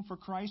reach people for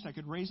Christ. I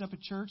could raise up a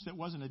church that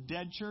wasn't a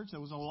dead church, that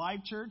was a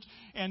live church.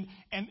 And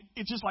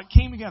it just like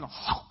came together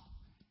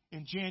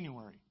in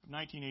January of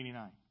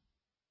 1989.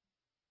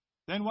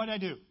 Then what did I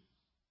do?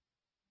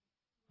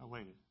 I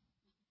waited.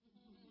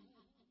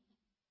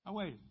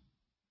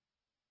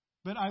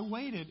 But I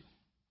waited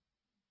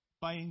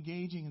by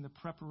engaging in the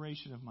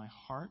preparation of my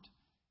heart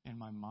and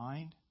my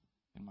mind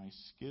and my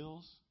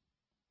skills.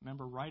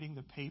 Remember writing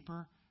the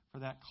paper for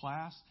that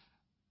class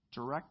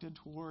directed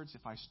towards,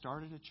 if I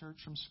started a church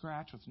from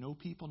scratch with no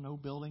people, no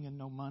building, and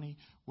no money,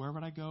 where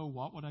would I go?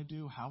 What would I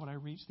do? How would I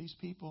reach these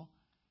people?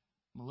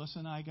 Melissa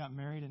and I got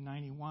married in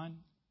 91,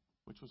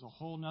 which was a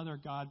whole nother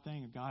God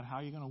thing. God, how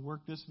are you going to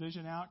work this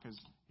vision out? Because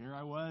here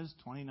I was,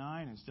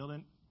 29, and still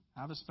didn't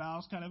have a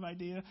spouse kind of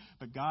idea.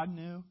 But God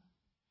knew.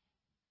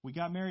 We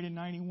got married in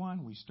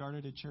 91. We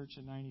started a church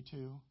in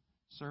 92.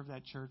 Served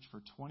that church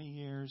for 20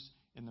 years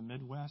in the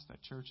Midwest.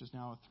 That church is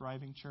now a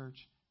thriving church.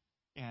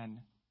 And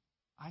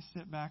I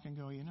sit back and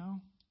go,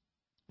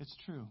 it's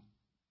true.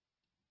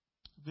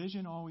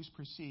 Vision always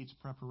precedes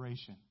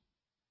preparation.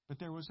 But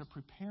there was a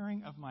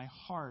preparing of my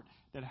heart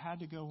that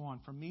had to go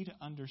on for me to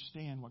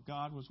understand what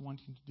God was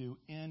wanting to do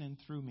in and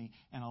through me.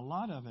 And a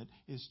lot of it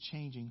is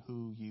changing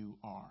who you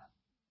are.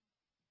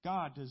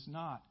 God does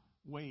not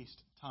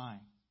waste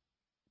time.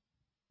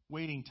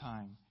 Waiting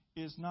time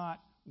is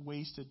not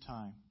wasted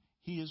time.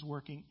 He is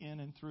working in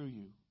and through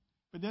you.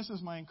 But this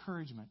is my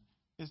encouragement,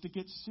 is to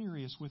get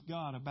serious with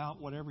God about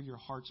whatever your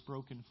heart's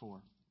broken for.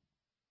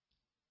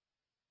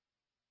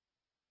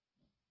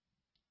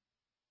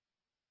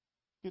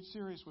 Get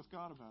serious with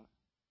God about it.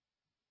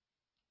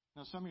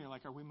 Now, some of you are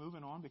like, are we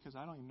moving on? Because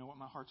I don't even know what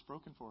my heart's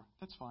broken for.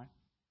 That's fine.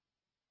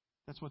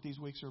 That's what these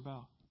weeks are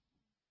about.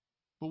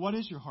 But what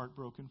is your heart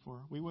broken for?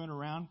 We went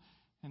around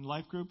in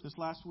life group this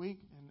last week,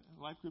 and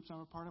life groups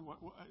I'm a part of,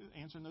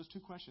 answering those two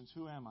questions.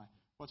 Who am I?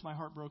 What's my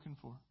heart broken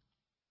for?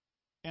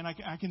 And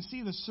I can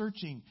see the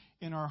searching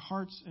in our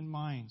hearts and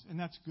minds, and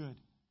that's good.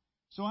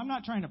 So I'm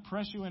not trying to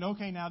press you in,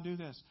 okay, now do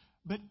this.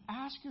 But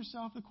ask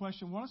yourself the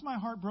question, what is my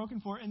heart broken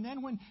for? And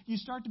then when you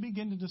start to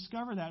begin to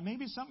discover that,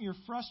 maybe it's something you're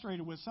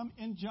frustrated with, some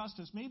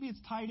injustice. Maybe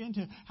it's tied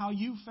into how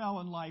you fell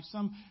in life,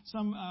 some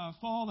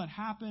fall that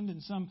happened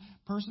and some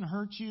person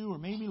hurt you, or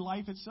maybe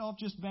life itself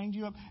just banged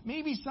you up.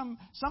 Maybe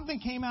something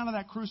came out of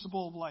that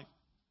crucible of life.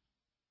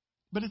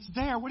 But it's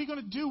there. What are you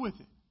going to do with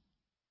it?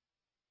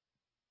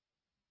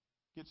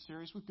 Get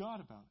serious with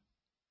God about it.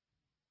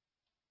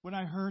 When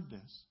I heard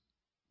this,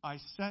 I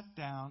sat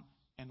down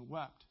and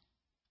wept.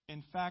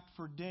 In fact,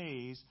 for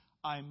days,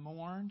 I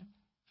mourned,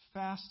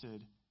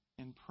 fasted,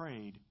 and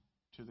prayed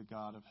to the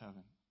God of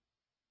heaven.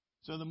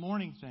 So the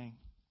mourning thing,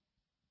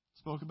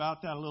 spoke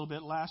about that a little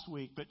bit last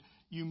week, but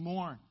you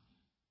mourn.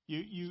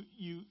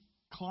 You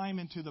climb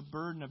into the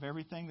burden of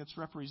everything that's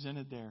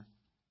represented there.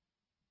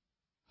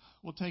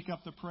 We'll take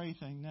up the pray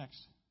thing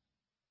next.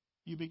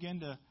 You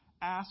begin to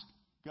ask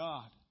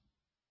God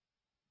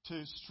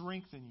to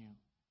strengthen you,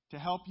 to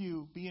help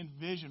you be in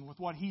vision with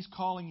what He's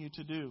calling you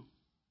to do.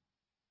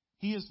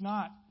 He is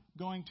not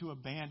going to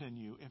abandon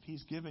you if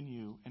He's given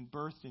you and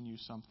birthed in you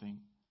something.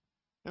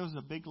 It was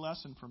a big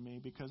lesson for me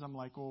because I'm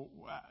like, well,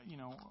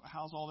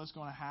 how's all this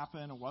going to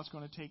happen and what's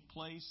going to take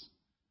place?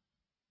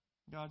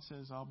 God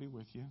says, I'll be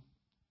with you.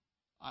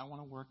 I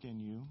want to work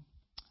in you.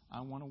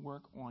 I want to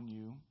work on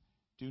you.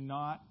 Do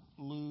not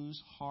lose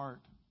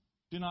heart.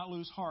 Do not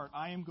lose heart.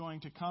 I am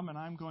going to come and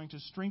I'm going to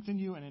strengthen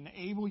you and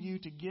enable you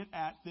to get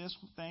at this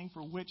thing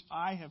for which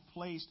I have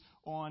placed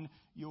on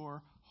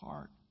your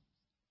heart.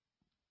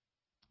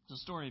 The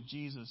story of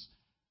Jesus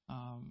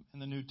in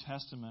the New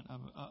Testament.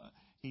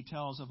 He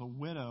tells of a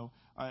widow.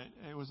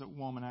 It was a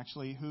woman,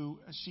 actually,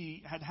 who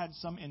she had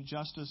some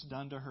injustice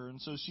done to her.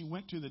 And so she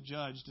went to the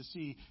judge to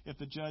see if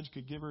the judge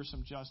could give her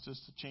some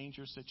justice to change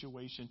her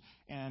situation.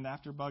 And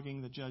after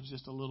bugging the judge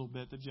just a little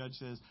bit, the judge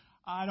says,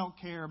 I don't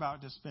care about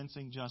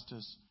dispensing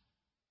justice.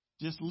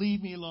 Just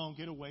leave me alone.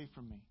 Get away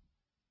from me.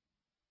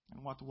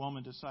 And what the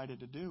woman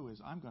decided to do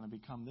is, I'm going to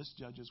become this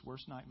judge's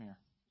worst nightmare.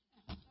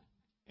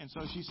 And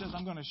so she says,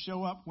 I'm going to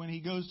show up when he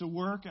goes to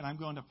work, and I'm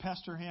going to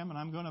pester him, and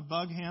I'm going to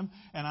bug him,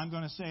 and I'm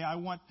going to say, I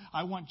want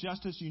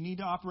justice. You need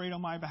to operate on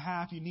my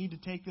behalf. You need to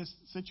take this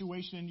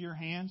situation into your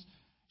hands.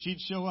 She'd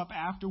show up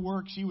after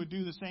work. She would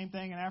do the same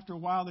thing, and after a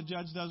while, the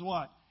judge does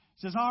what?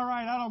 He says, all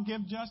right, I don't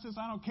give justice.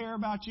 I don't care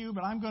about you,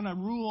 but I'm going to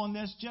rule on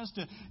this just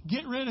to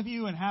get rid of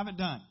you and have it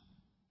done.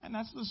 And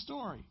that's the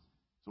story.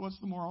 So what's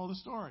the moral of the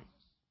story?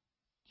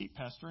 Keep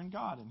pestering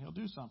God, and He'll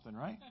do something,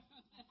 right?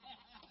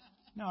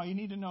 No, you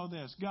need to know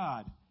this.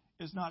 God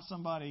is not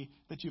somebody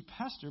that you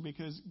pester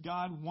because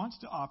God wants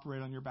to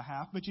operate on your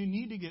behalf, but you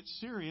need to get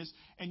serious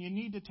and you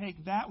need to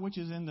take that which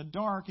is in the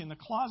dark, in the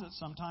closet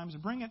sometimes,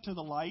 bring it to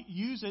the light,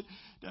 use it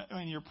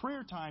in your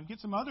prayer time, get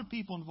some other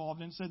people involved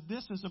and said,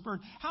 this is a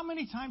burden. How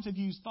many times have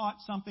you thought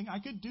something, I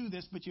could do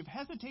this, but you've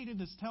hesitated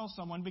to tell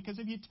someone because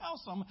if you tell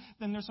someone,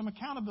 then there's some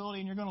accountability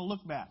and you're going to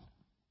look bad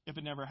if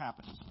it never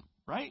happens,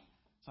 right?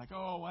 It's like,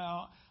 oh,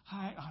 well,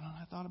 I don't know,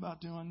 I thought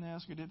about doing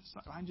this. We did this.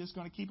 I'm just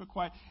going to keep it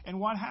quiet. And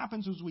what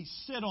happens is we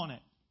sit on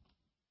it.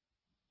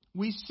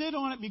 We sit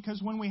on it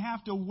because when we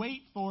have to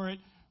wait for it,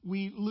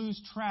 we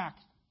lose track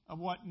of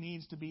what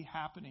needs to be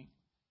happening.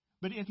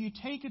 But if you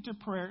take it to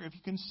prayer, if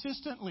you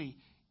consistently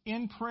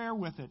in prayer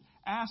with it,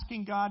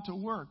 asking God to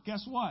work,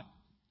 guess what?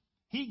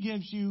 He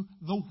gives you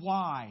the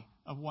why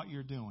of what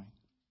you're doing.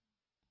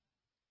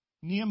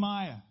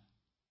 Nehemiah.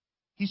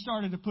 He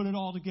started to put it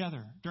all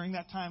together during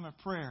that time of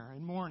prayer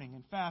and mourning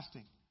and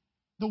fasting.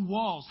 The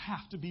walls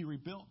have to be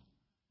rebuilt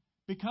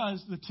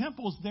because the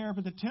temple's there,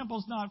 but the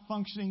temple's not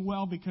functioning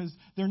well because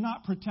they're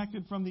not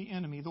protected from the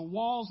enemy. The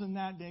walls in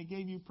that day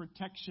gave you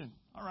protection,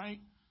 all right?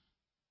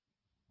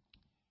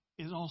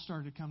 It all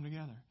started to come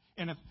together.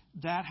 And if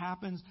that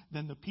happens,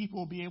 then the people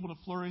will be able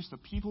to flourish. The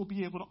people will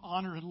be able to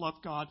honor and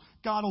love God.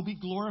 God will be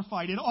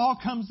glorified. It all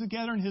comes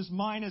together in His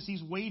mind as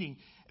He's waiting.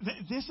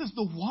 This is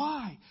the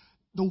why.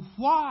 The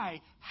why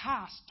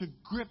has to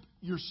grip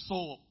your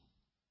soul.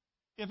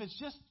 If it's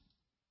just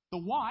the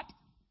what,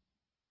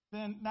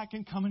 then that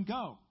can come and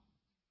go.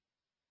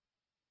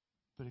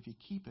 But if you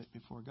keep it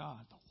before God,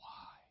 the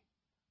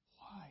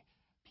why,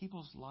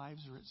 people's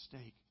lives are at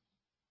stake.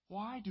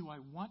 Why do I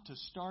want to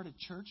start a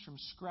church from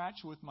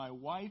scratch with my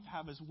wife,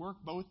 have us work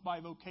both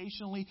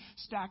bivocationally,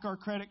 stack our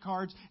credit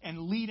cards,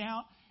 and lead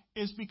out?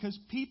 Is because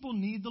people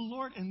need the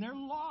Lord, and they're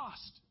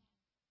lost.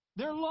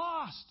 They're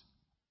lost.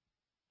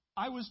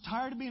 I was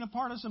tired of being a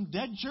part of some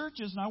dead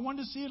churches, and I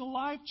wanted to see it a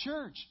live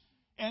church.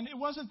 And it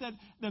wasn't that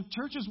the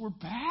churches were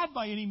bad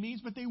by any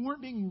means, but they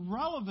weren't being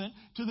relevant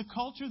to the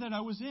culture that I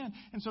was in.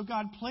 And so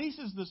God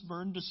places this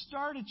burden to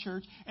start a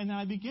church, and then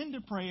I begin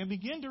to pray, I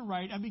begin to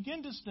write, I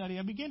begin to study,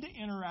 I begin to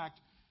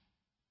interact.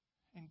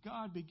 And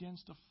God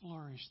begins to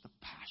flourish the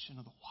passion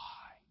of the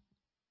why.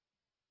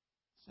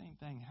 Same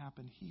thing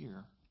happened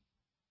here.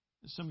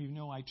 As some of you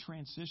know, I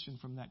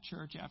transitioned from that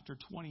church after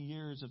 20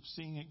 years of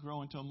seeing it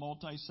grow into a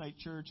multi-site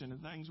church, and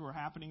things were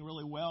happening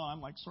really well.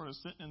 I'm like sort of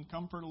sitting in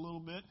comfort a little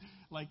bit,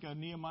 like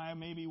Nehemiah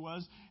maybe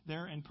was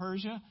there in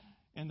Persia,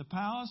 in the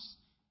palace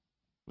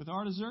with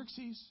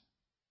Artaxerxes.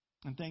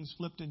 And things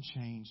flipped and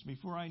changed.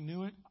 Before I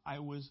knew it, I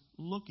was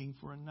looking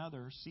for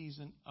another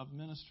season of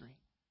ministry.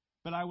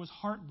 But I was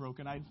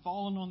heartbroken. I'd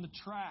fallen on the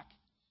track.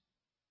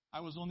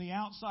 I was on the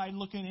outside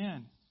looking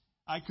in.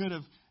 I could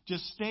have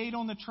just stayed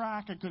on the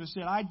track. I could have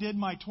said, I did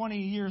my 20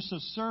 years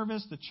of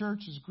service. The church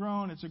has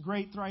grown. It's a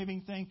great,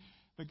 thriving thing.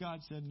 But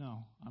God said,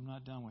 no, I'm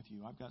not done with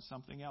you. I've got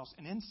something else.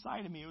 And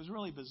inside of me, it was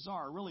really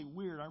bizarre, really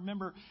weird. I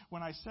remember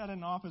when I sat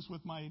in office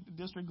with my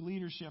district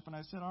leadership, and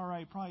I said, all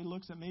right, probably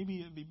looks that maybe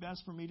it'd be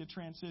best for me to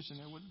transition.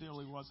 It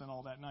really wasn't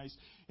all that nice.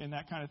 And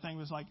that kind of thing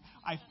was like,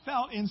 I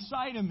felt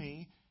inside of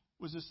me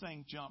was this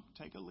saying, jump,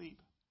 take a leap.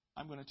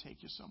 I'm going to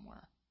take you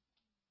somewhere.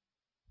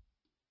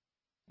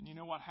 And you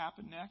know what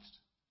happened next?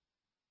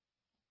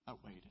 I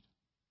waited.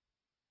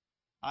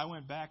 I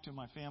went back to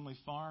my family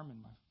farm,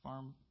 and my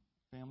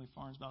family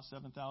farm is about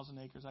 7,000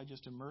 acres. I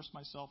just immersed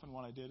myself in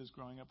what I did as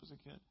growing up as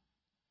a kid.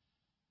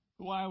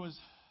 But while I was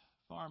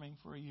farming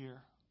for a year,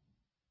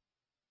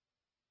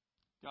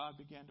 God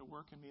began to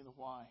work in me the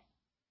why.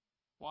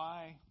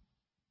 Why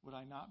would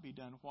I not be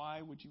done?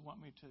 Why would you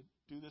want me to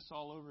do this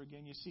all over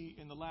again? You see,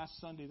 in the last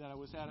Sunday that I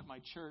was at my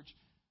church,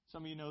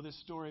 some of you know this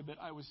story, but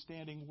I was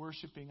standing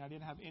worshiping.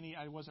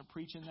 I wasn't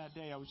preaching that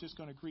day. I was just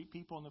going to greet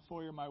people in the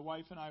foyer. My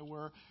wife and I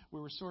were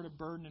sort of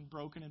burdened and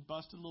broken and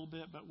busted a little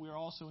bit, but we were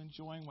also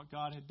enjoying what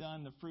God had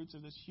done, the fruits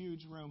of this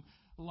huge room.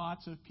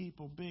 Lots of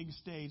people, big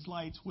stage,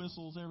 lights,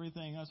 whistles,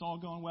 everything. Us all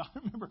going well. I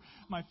remember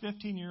my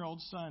 15-year-old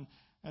son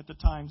at the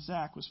time,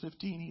 Zach, was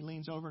 15. He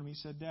leans over to me and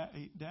said,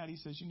 Daddy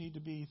says, you need to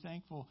be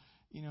thankful,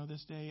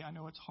 this day. I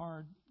know it's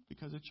hard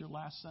because it's your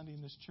last Sunday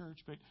in this church,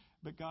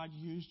 but God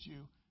used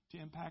you to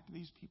impact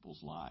these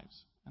people's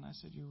lives. And I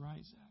said, you're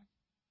right, Zach.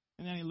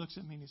 And then he looks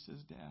at me and he says,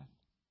 Dad,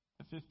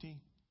 at 15,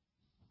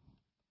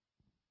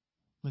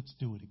 let's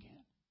do it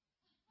again.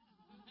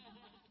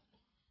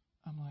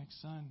 I'm like,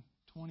 son,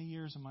 20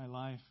 years of my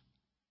life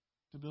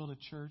to build a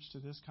church to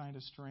this kind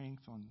of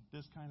strength on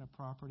this kind of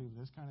property, with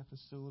this kind of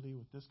facility,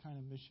 with this kind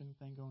of mission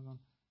thing going on.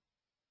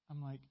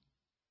 I'm like,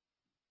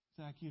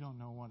 Zach, you don't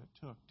know what it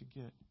took to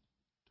get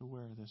to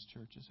where this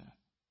church is at.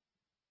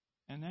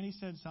 And then he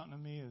said something to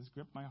me that has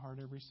gripped my heart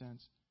ever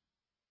since.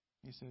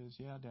 He says,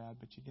 yeah, Dad,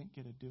 but you didn't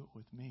get to do it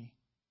with me.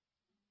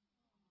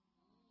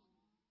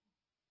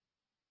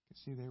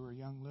 See, they were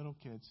young little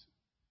kids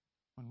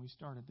when we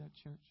started that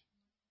church.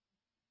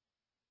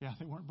 Yeah,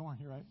 they weren't born,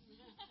 you're right.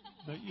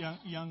 But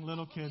young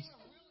little kids.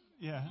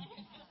 Yeah.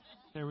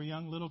 They were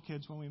young little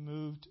kids when we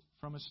moved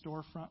from a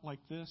storefront like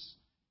this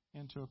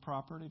into a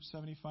property of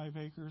 75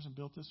 acres and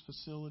built this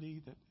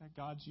facility that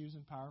God's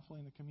using powerfully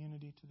in the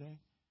community today.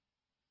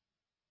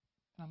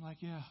 And I'm like,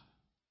 yeah.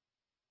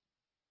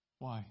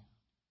 Why?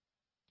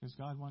 Because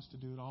God wants to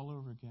do it all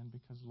over again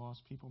because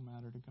lost people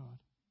matter to God.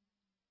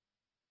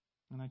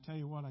 And I tell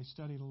you what, I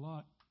studied a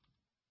lot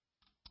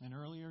in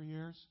earlier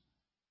years.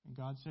 And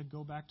God said,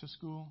 go back to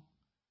school.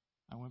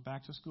 I went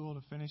back to school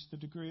to finish the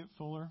degree at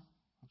Fuller,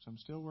 which I'm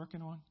still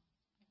working on.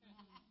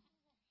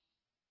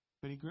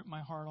 But He gripped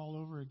my heart all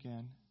over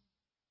again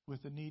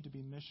with the need to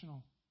be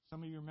missional.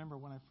 Some of you remember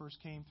when I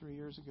first came 3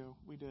 years ago,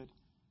 we did.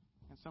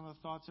 And some of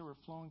the thoughts that were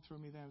flowing through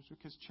me then was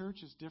because church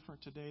is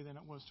different today than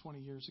it was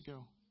 20 years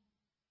ago.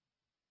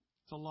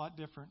 It's a lot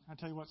different. I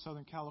tell you what,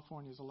 Southern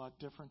California is a lot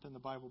different than the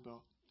Bible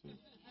Belt, too.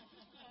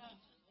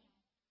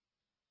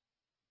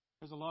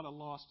 There's a lot of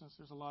lostness.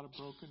 There's a lot of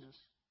brokenness.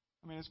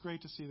 I mean, it's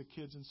great to see the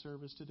kids in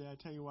service today. I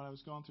tell you what, I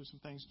was going through some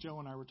things. Joe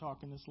and I were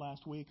talking this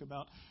last week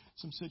about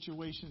some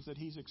situations that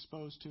he's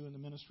exposed to in the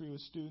ministry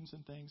with students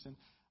and things. And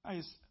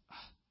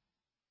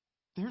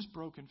there's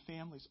broken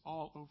families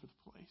all over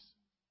the place.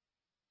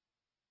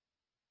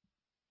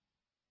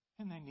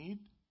 And they need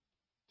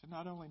to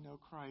not only know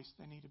Christ,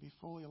 they need to be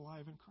fully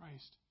alive in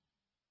Christ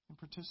and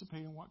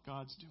participate in what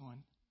God's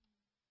doing.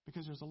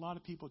 Because there's a lot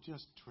of people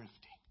just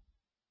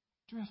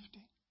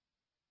drifting.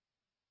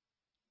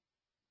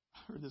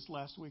 I heard this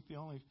last week, the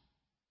only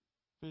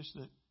fish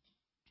that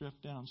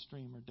drift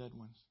downstream are dead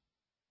ones.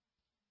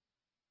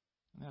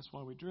 And that's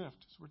why we drift,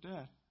 because we're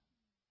dead.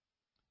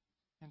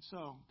 And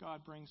so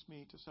God brings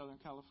me to Southern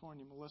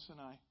California, Melissa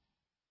and I,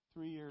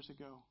 3 years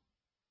ago.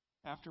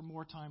 After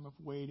more time of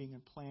waiting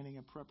and planning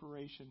and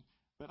preparation,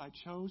 But I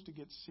chose to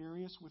get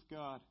serious with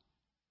God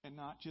and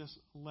not just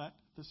let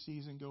the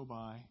season go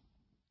by.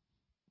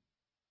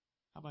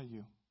 How about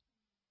you?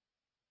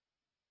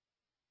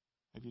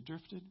 Have you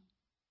drifted?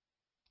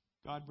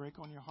 God break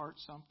on your heart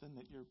something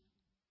that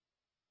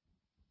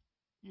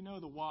you know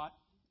the what,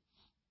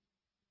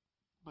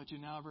 but you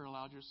never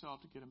allowed yourself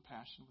to get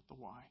impassioned with the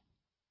why.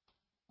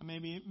 And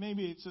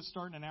maybe it's just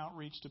starting an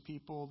outreach to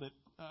people that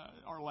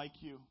are like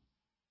you.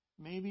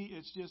 Maybe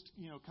it's just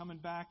coming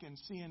back and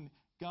seeing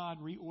God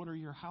reorder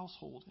your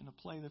household in a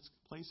place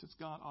that's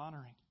God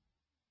honoring.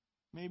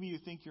 Maybe you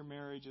think your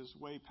marriage is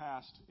way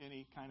past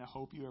any kind of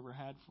hope you ever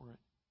had for it.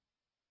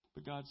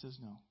 But God says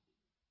no.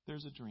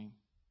 There's a dream.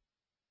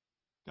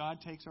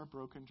 God takes our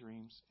broken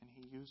dreams and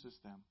He uses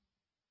them.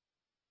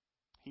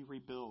 He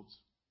rebuilds.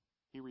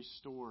 He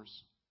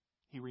restores.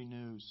 He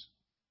renews.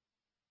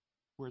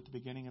 We're at the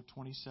beginning of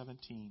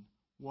 2017.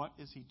 What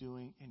is He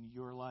doing in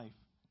your life?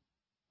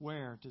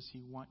 Where does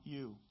He want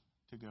you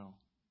to go?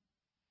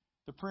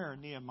 The prayer of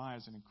Nehemiah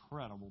is an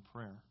incredible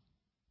prayer.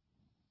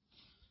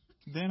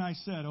 Then I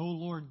said, O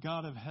Lord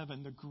God of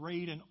heaven, the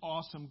great and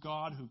awesome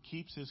God who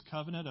keeps His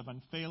covenant of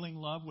unfailing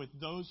love with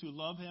those who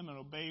love Him and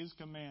obey His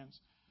commands.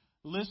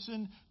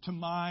 Listen to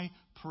my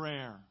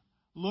prayer.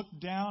 Look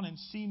down and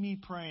see me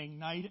praying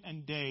night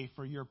and day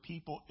for your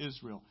people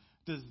Israel.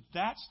 Does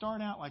that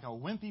start out like a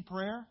wimpy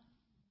prayer?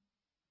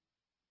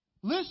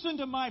 Listen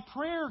to my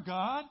prayer,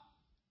 God.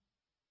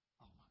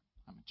 Oh,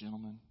 I'm a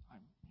gentleman. I'm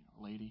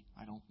a lady.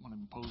 I don't want to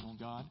impose on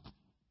God.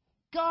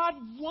 God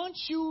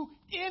wants you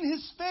in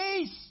His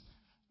face.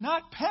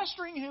 Not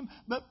pestering Him,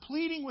 but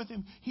pleading with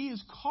Him. He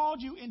has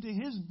called you into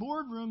His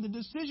boardroom, the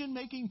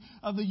decision-making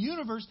of the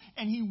universe,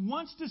 and He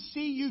wants to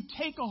see you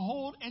take a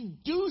hold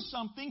and do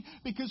something,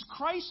 because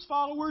Christ's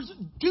followers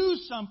do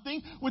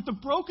something with the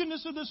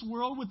brokenness of this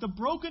world, with the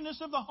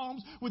brokenness of the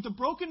homes, with the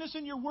brokenness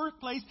in your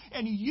workplace,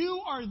 and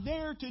you are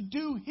there to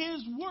do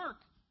His work.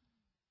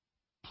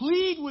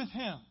 Plead with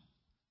Him.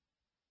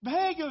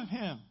 Beg of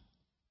Him.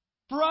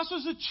 For us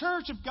as a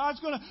church, if God's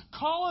going to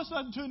call us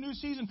into a new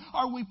season,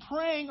 are we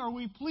praying? Are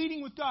we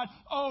pleading with God?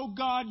 Oh,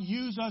 God,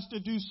 use us to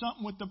do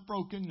something with the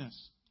brokenness.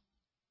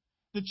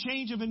 The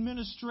change of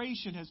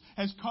administration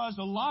has caused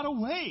a lot of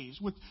waves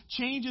with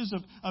changes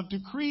of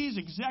decrees,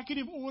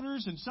 executive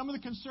orders, and some of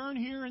the concern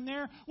here and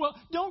there. Well,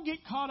 don't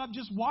get caught up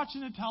just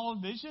watching the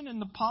television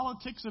and the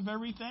politics of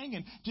everything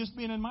and just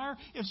being admired.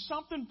 If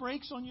something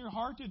breaks on your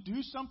heart to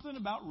do something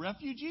about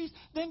refugees,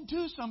 then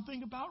do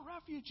something about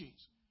refugees.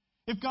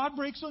 If God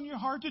breaks on your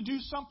heart to do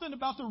something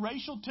about the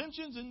racial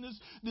tensions in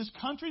this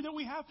country that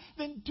we have,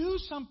 then do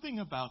something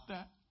about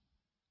that.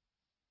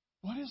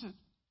 What is it?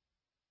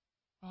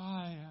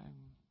 I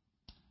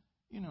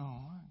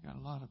got a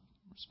lot of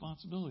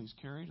responsibilities,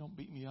 Carrie. Don't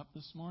beat me up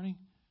this morning.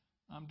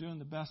 I'm doing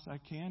the best I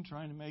can,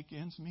 trying to make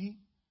ends meet.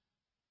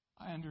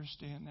 I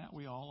understand that.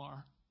 We all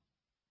are.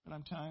 But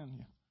I'm telling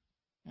you,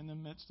 in the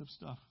midst of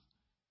stuff,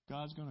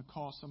 God's going to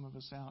call some of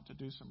us out to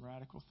do some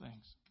radical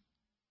things.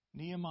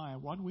 Nehemiah,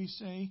 what we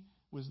say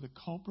was the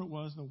culprit,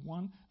 was the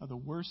one of the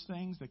worst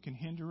things that can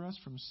hinder us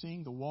from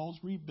seeing the walls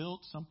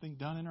rebuilt, something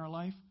done in our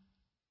life?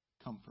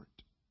 Comfort.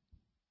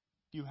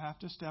 You have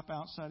to step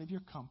outside of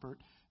your comfort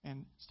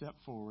and step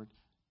forward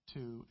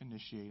to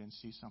initiate and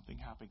see something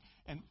happening.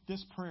 And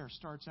this prayer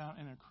starts out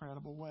in an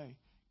incredible way.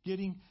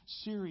 Getting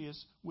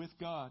serious with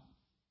God.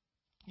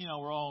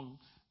 We're all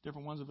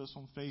different ones of us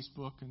on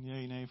Facebook, and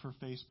yay, nay for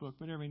Facebook,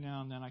 but every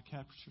now and then I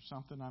capture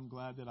something I'm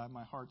glad that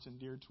my heart's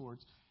endeared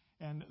towards.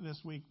 And this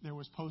week there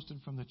was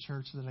posted from the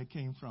church that I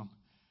came from.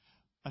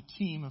 A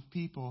team of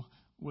people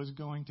was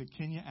going to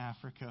Kenya,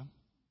 Africa,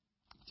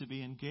 to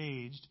be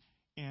engaged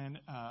in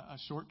a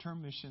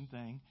short-term mission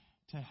thing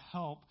to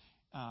help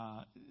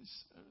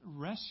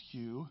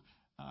rescue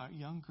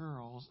young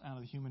girls out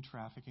of the human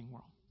trafficking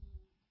world.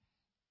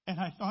 And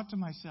I thought to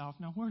myself,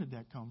 now where did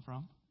that come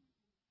from?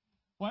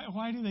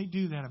 Why do they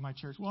do that at my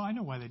church? Well, I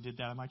know why they did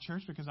that at my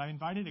church, because I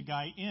invited a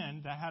guy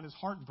in that had his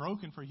heart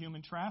broken for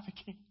human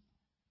trafficking.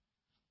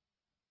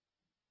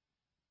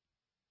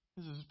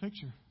 This is a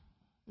picture.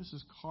 This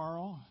is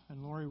Carl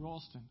and Lori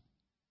Ralston.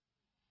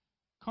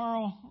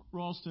 Carl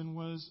Ralston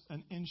was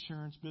an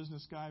insurance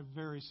business guy,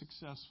 very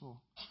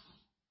successful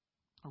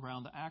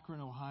around the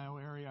Akron, Ohio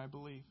area, I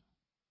believe.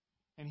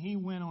 And he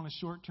went on a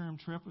short-term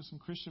trip with some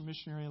Christian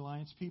Missionary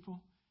Alliance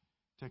people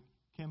to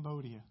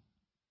Cambodia.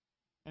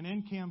 And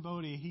in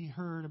Cambodia, he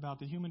heard about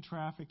the human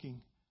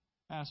trafficking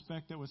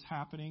aspect that was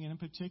happening. And in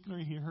particular,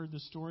 he heard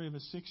the story of a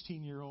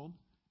 16-year-old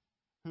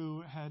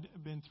who had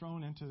been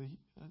thrown into the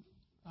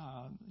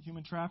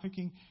human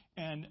trafficking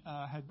and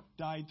had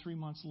died 3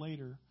 months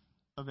later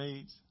of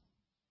AIDS.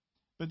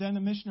 But then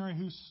the missionary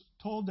who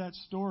told that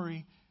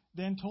story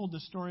then told the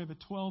story of a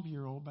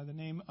 12-year-old by the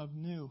name of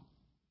Nu,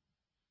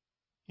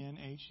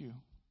 N-H-U.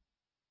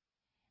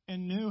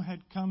 And Nu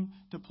had come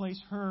to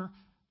place her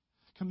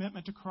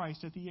commitment to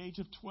Christ at the age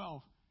of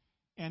 12.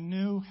 And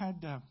Nu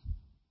had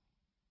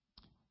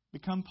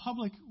become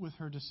public with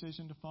her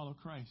decision to follow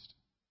Christ.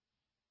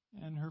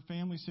 And her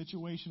family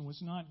situation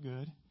was not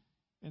good.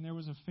 And there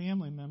was a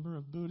family member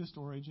of Buddhist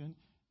origin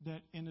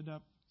that ended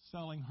up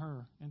selling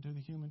her into the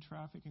human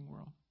trafficking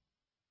world.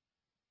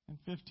 And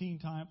 15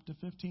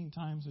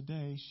 times a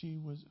day, she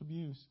was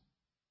abused.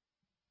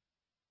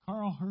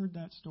 Carl heard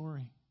that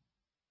story.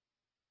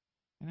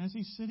 And as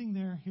he's sitting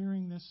there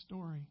hearing this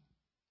story,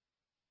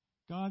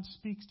 God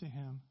speaks to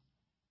him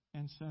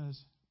and says,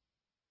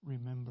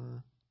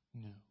 remember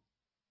New.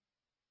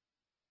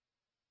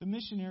 The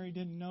missionary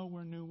didn't know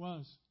where New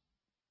was.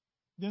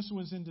 This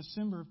was in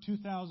December of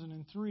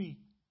 2003.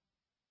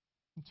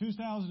 In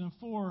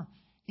 2004,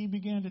 he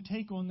began to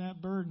take on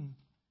that burden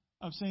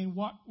of saying,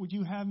 what would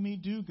you have me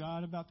do,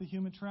 God, about the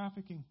human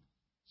trafficking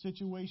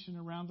situation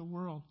around the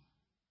world?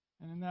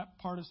 And in that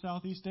part of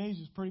Southeast Asia,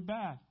 it's pretty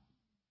bad.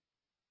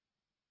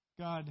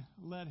 God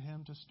led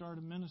him to start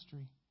a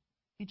ministry.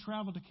 He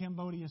traveled to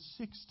Cambodia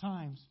 6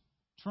 times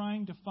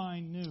trying to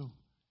find New.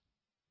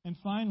 And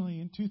finally,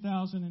 in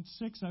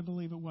 2006, I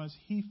believe it was,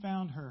 he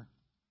found her.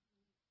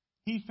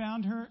 He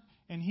found her,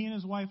 and he and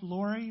his wife,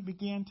 Lori,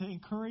 began to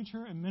encourage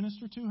her and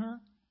minister to her.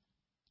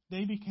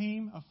 They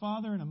became a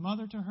father and a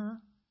mother to her,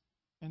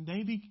 and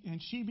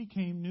she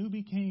became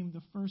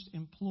the first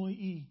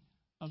employee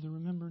of the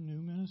Remember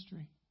New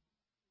ministry.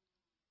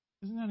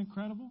 Isn't that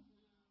incredible?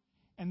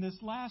 And this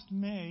last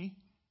May,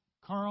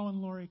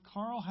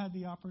 Carl had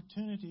the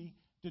opportunity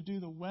to do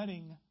the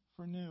wedding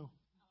for New,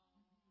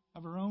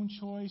 of her own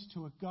choice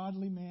to a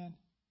godly man,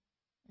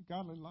 a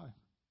godly life.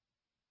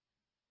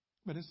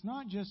 But it's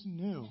not just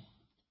New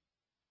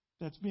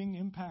that's being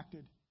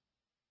impacted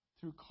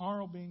through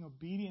Carl being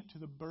obedient to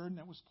the burden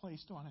that was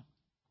placed on him.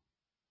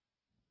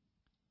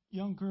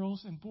 Young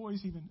girls and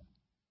boys, even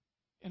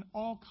in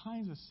all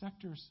kinds of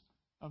sectors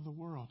of the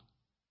world.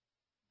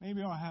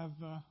 Maybe I'll have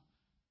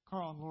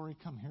Carl and Lori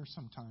come here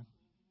sometime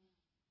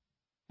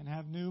and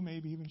have New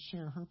maybe even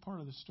share her part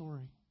of the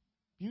story.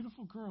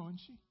 Beautiful girl,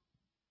 isn't she?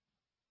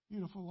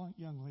 Beautiful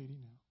young lady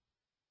now.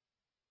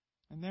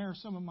 And there are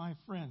some of my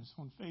friends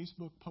on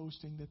Facebook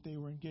posting that they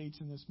were engaged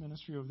in this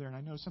ministry over there. And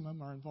I know some of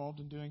them are involved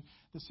in doing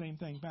the same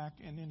thing back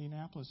in the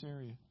Indianapolis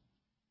area.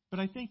 But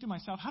I think to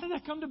myself, how did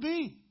that come to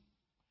be?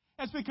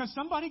 It's because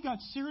somebody got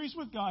serious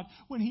with God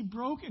when he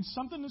broke in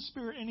something in the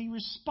Spirit and he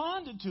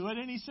responded to it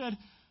and he said,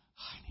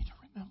 I need to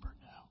remember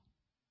now.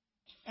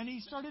 And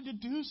he started to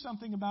do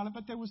something about it,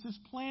 but there was this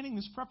planning,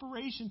 this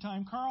preparation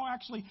time. Carl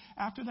actually,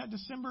 after that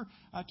December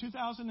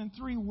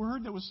 2003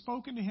 word that was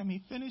spoken to him,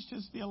 he finished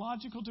his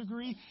theological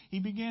degree. He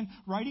began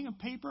writing a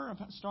paper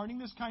about starting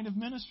this kind of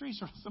ministry.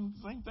 So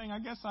same thing I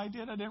guess I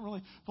did. I didn't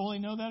really fully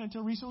know that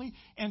until recently.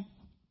 And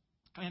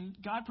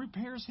God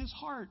prepares his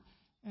heart.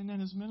 And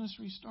then his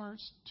ministry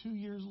starts 2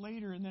 years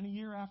later, and then a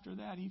year after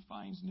that, he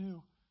finds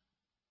New.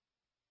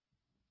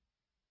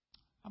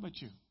 How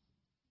about you?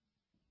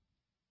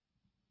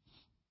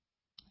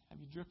 Have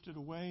you drifted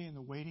away in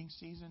the waiting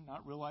season,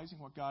 not realizing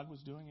what God was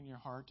doing in your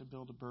heart to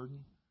build a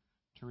burden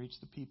to reach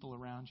the people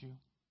around you?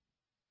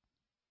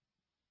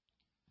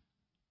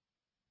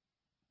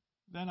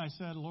 Then I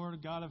said,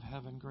 Lord God of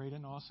heaven, great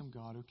and awesome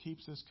God, who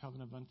keeps this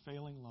covenant of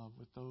unfailing love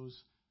with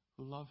those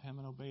who love him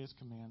and obey his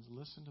commands,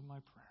 listen to my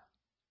prayer.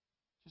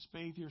 Just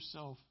bathe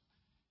yourself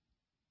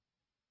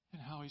in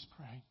how he's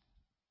praying.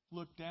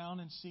 Look down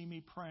and see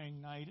me praying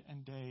night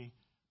and day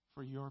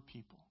for your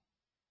people.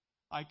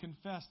 I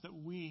confess that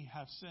we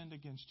have sinned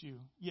against you.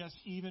 Yes,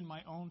 even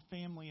my own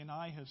family and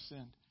I have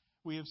sinned.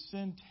 We have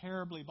sinned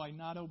terribly by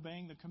not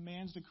obeying the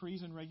commands,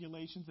 decrees, and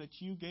regulations that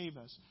you gave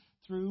us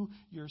through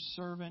your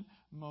servant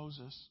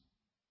Moses.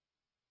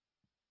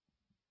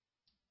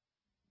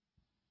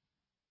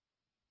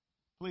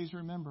 Please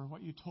remember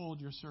what you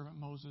told your servant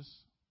Moses.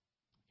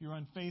 If you're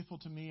unfaithful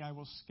to me, I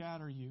will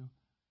scatter you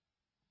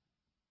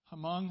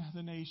among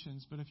the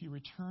nations. But if you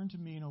return to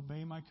me and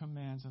obey my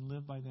commands and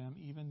live by them,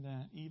 even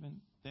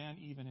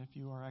if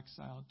you are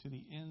exiled to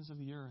the ends of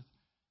the earth,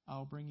 I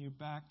will bring you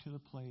back to the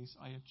place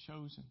I have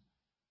chosen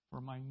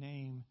for my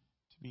name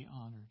to be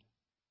honored.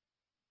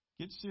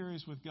 Get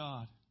serious with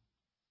God.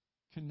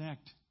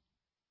 Connect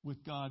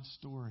with God's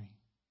story.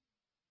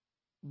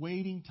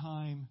 Waiting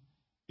time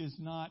is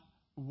not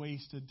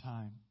wasted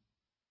time.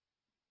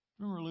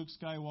 Remember Luke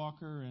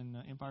Skywalker in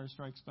Empire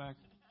Strikes Back?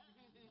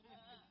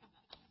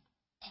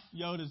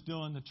 Yoda's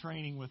doing the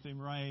training with him,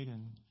 right?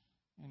 And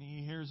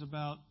he hears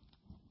about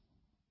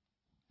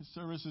his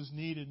services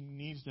needed and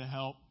needs to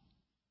help.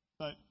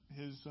 But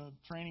his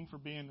training for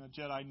being a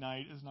Jedi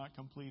Knight is not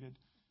completed.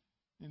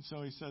 And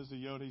so he says to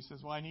Yoda, he says,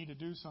 well, I need to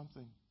do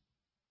something.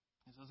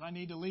 He says, I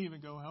need to leave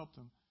and go help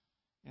them.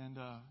 And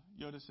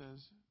Yoda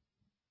says,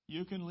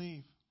 you can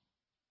leave.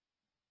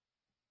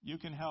 You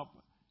can help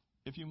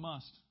if you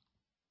must.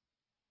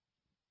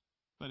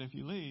 But if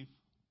you leave,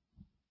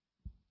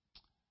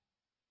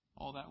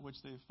 all that which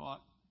they've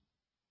fought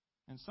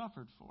and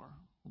suffered for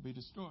will be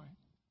destroyed.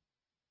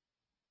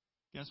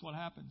 Guess what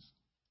happens?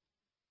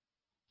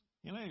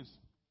 He leaves.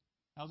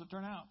 How's it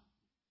turn out?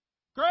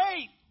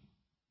 Great!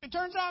 It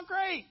turns out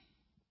great!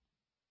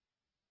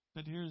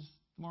 But here's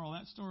the moral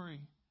of that story.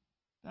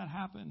 That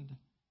happened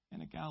in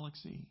a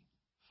galaxy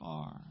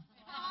far,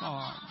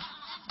 far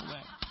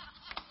away.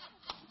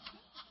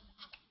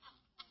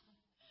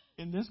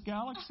 In this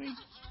galaxy,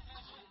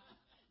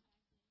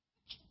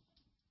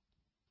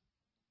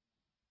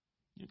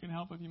 You can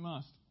help if you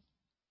must.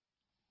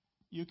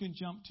 You can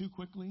jump too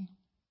quickly,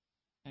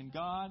 and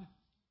God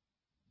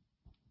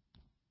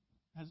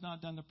has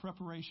not done the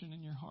preparation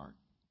in your heart.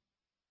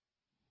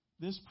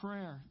 This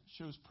prayer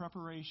shows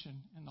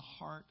preparation in the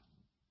heart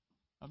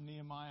of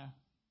Nehemiah.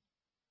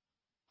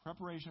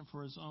 Preparation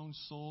for his own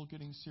soul,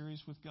 getting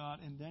serious with God,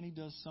 and then he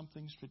does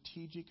something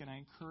strategic, and I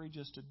encourage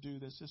us to do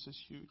this. This is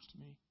huge to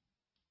me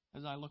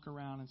as I look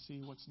around and see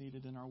what's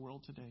needed in our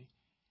world today.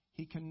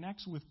 He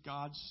connects with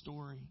God's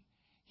story.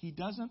 He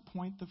doesn't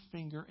point the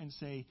finger and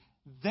say,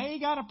 they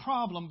got a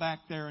problem back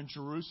there in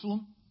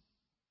Jerusalem.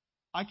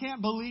 I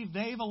can't believe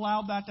they've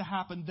allowed that to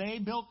happen. They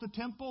built the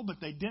temple, but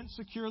they didn't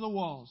secure the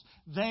walls.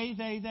 They.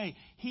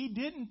 He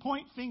didn't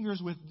point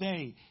fingers with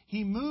they.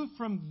 He moved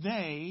from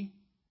they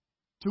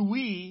to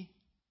we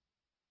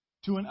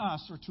to an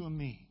us or to a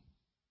me.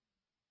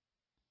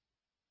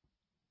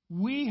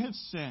 We have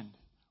sinned.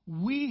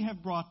 We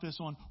have brought this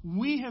on.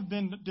 We have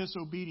been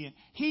disobedient.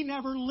 He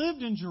never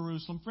lived in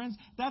Jerusalem, friends.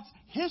 That's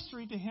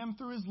history to him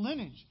through his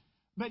lineage.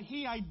 But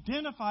he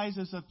identifies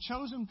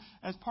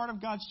as part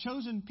of God's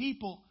chosen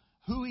people,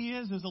 who he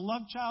is as a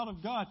loved child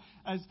of God,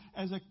 as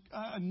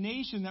a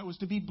nation that was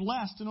to be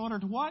blessed in order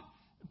to what?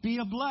 Be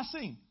a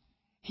blessing.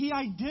 He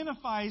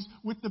identifies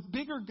with the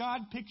bigger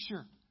God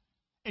picture.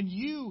 And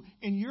you,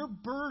 in your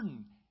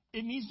burden,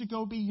 it needs to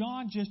go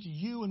beyond just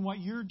you and what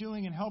you're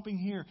doing and helping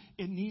here.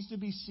 It needs to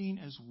be seen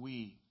as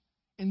we.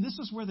 And this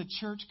is where the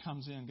church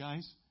comes in,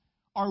 guys.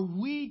 Are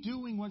we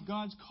doing what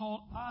God's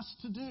called us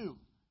to do?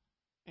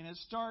 And it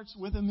starts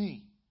with a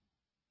me.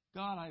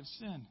 God, I've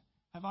sinned.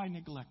 Have I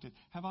neglected?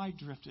 Have I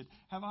drifted?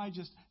 Have I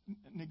just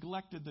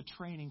neglected the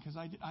training because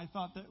I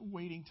thought that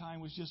waiting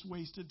time was just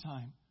wasted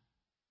time?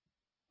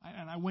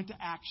 And I went to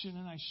action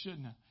and I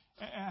shouldn't have.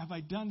 Have I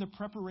done the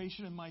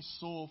preparation in my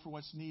soul for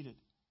what's needed?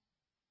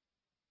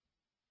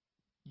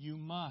 You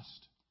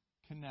must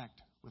connect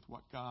with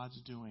what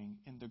God's doing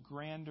in the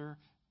grander,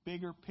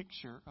 bigger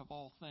picture of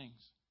all things.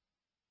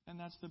 And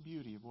that's the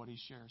beauty of what he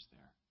shares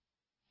there.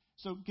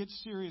 So get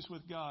serious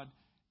with God.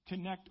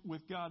 Connect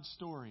with God's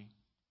story.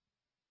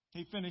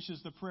 He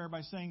finishes the prayer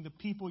by saying, the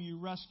people you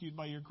rescued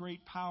by your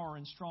great power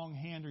and strong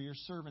hand are your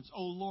servants.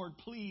 Oh Lord,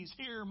 please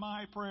hear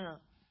my prayer.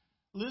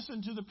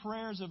 Listen to the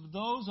prayers of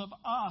those of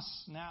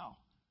us now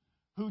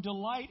who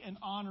delight in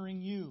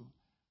honoring you.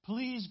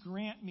 Please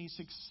grant me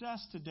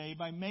success today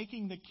by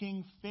making the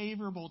king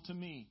favorable to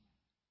me.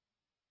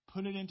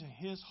 Put it into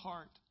his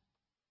heart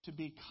to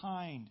be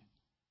kind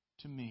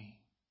to me.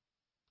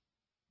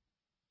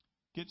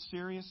 Get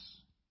serious.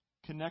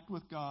 Connect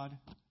with God.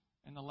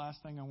 And the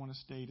last thing I want to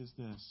state is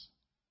this.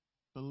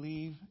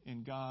 Believe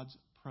in God's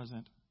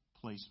present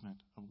placement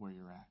of where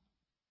you're at.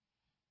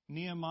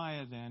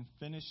 Nehemiah then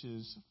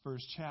finishes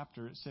first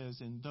chapter. It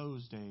says, in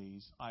those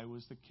days, I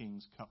was the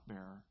king's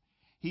cupbearer.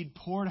 He'd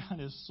poured out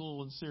his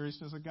soul and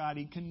seriousness of God.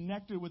 He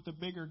connected with the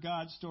bigger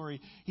God story.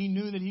 He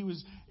knew that he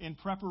was in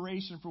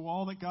preparation for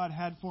all that God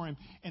had for him.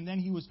 And then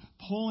he was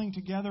pulling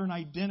together an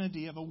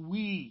identity of a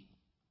we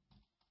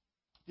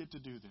get to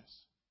do this.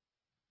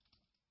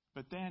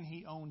 But then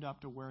he owned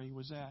up to where he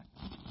was at.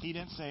 He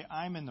didn't say,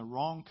 I'm in the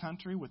wrong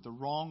country with the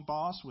wrong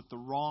boss with the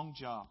wrong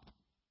job.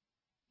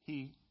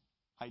 He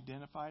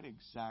identified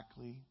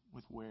exactly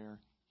with where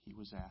he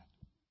was at.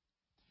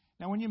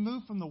 Now, when you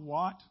move from the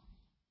what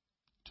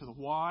to the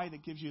why,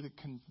 that gives you the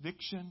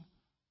conviction,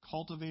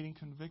 cultivating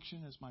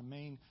conviction is my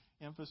main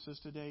emphasis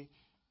today,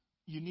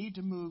 you need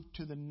to move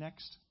to the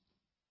next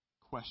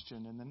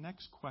question. And the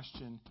next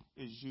question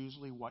is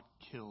usually what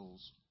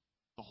kills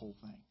the whole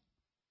thing.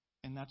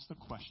 And that's the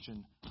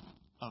question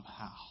of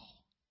how.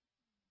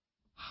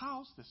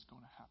 How's this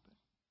going to happen?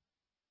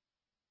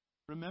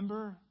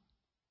 Remember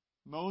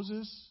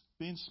Moses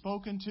being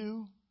spoken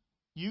to?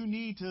 You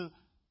need to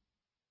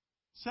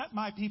set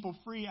my people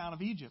free out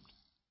of Egypt.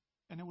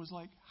 And it was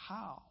like,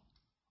 how?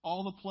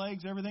 All the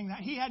plagues, everything.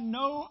 He had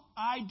no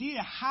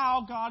idea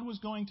how God was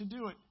going to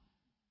do it.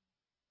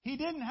 He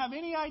didn't have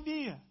any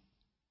idea.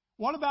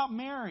 What about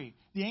Mary?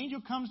 The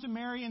angel comes to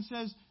Mary and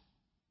says,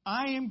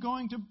 I am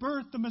going to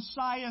birth the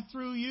Messiah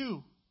through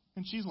you.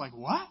 And she's like,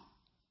 what?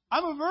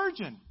 I'm a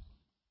virgin.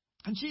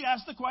 And she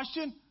asked the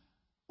question,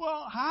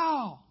 well,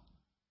 how?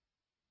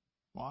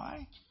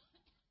 Why?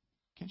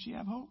 Can she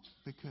have hope?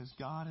 Because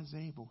God is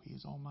able. He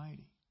is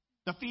almighty.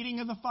 The feeding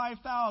of the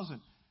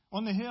 5,000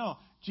 on the hill.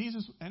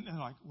 Jesus, and they're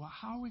like, well,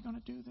 how are we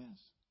going to do this?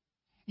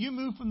 You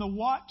move from the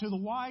what to the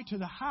why to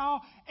the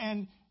how,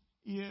 and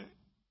you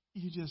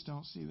just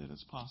don't see that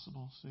it's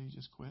possible, so you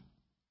just quit.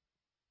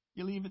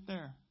 You leave it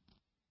there.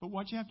 But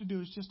what you have to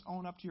do is just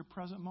own up to your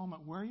present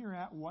moment, where you're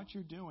at, what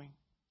you're doing.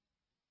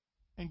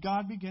 And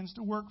God begins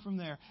to work from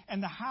there.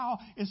 And the how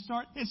is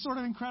it's sort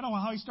of incredible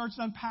how he starts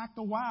to unpack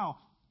the wow.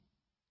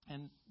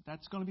 And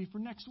that's going to be for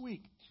next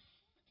week.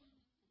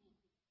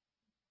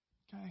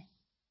 Okay?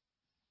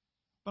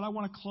 But I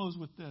want to close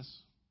with this.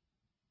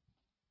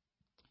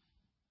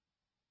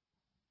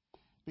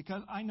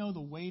 Because I know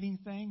the waiting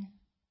thing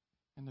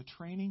and the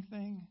training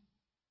thing,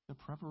 the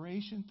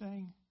preparation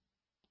thing,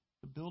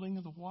 the building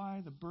of the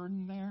why, the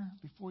burden there,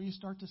 before you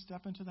start to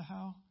step into the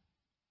how,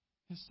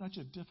 is such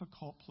a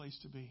difficult place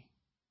to be.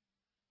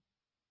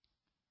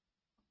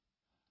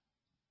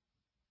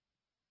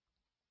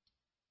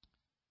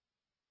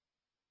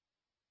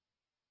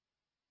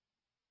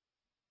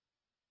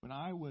 When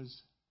I was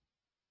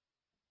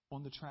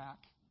on the track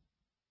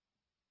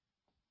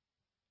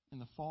in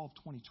the fall of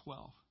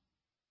 2012,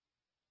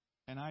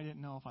 and I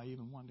didn't know if I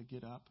even wanted to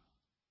get up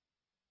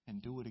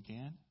and do it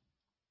again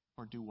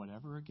or do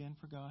whatever again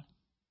for God,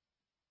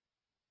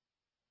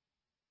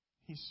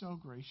 He's so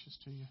gracious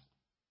to you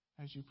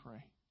as you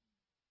pray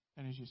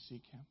and as you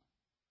seek Him.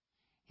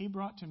 He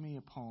brought to me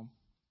a poem.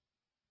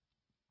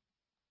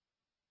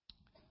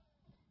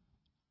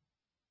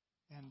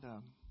 And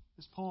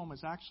this poem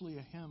is actually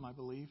a hymn, I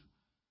believe.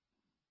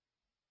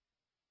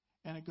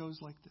 And it goes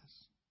like this.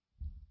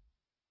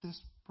 This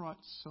brought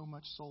so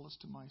much solace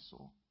to my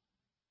soul.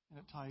 And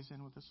it ties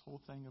in with this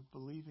whole thing of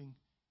believing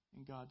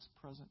in God's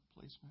present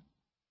placement.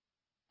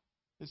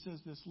 It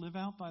says this: live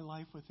out thy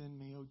life within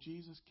me, O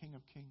Jesus, King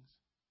of kings.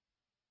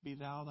 Be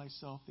thou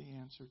thyself the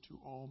answer to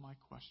all my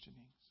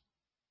questionings.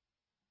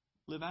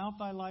 Live out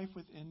thy life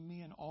within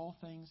me, and all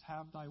things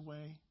have thy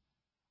way.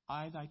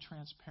 I, thy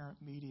transparent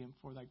medium,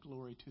 for thy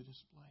glory to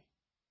display.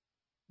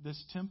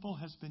 This temple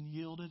has been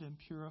yielded and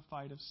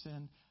purified of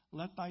sin.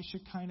 Let thy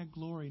Shekinah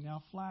glory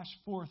now flash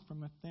forth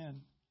from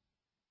within.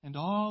 And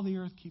all the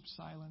earth keep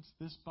silence,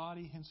 this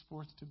body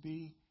henceforth to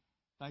be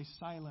thy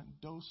silent,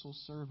 docile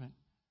servant,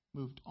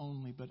 moved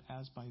only but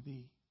as by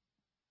thee.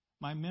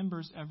 My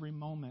members every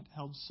moment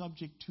held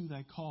subject to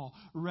thy call,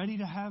 ready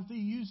to have thee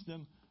use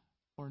them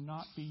or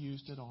not be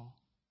used at all.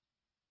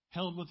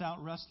 Held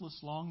without restless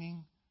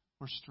longing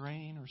or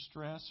strain or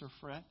stress or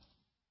fret,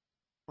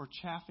 or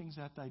chaffings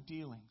at thy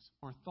dealings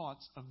or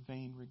thoughts of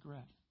vain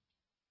regret,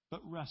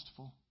 but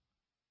restful,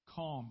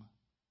 calm,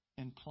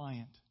 and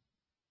pliant,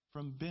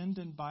 from bend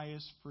and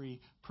bias free,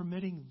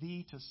 permitting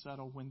thee to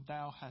settle when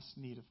thou hast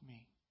need of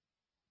me.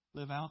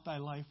 Live out thy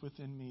life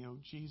within me, O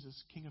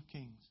Jesus, King of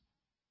kings.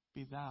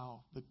 Be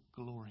thou the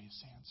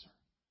glorious answer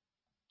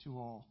to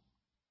all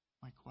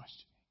my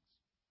questionings.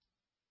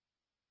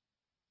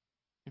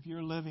 If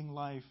you're living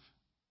life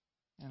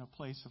in a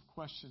place of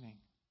questioning,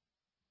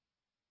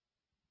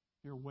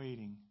 your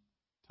waiting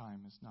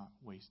time is not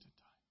wasted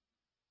time.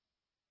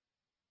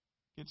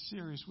 Get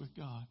serious with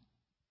God.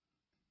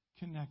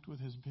 Connect with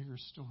His bigger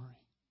story.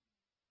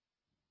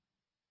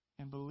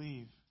 And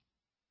believe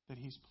that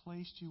He's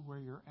placed you where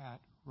you're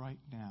at right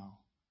now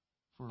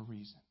for a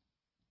reason.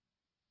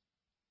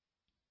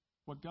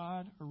 What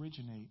God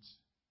originates,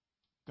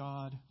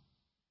 God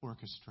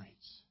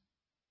orchestrates.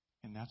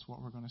 And that's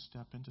what we're going to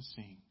step into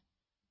seeing.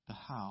 The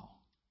how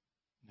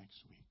next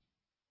week.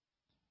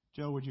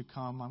 Joe, would you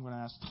come? We're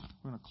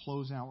going to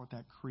close out with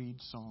that creed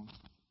song.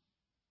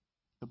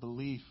 The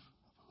belief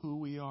of who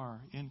we are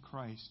in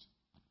Christ.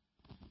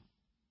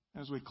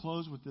 As we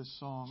close with this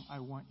song, I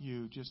want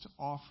you just to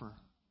offer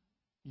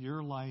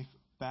your life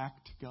back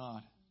to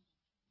God.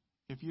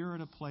 If you're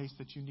at a place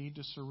that you need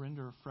to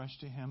surrender afresh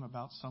to Him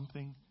about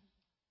something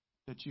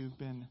that you've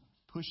been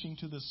pushing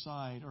to the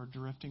side or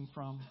drifting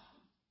from,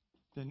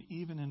 then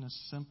even in a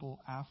simple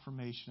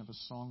affirmation of a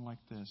song like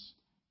this,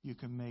 you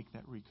can make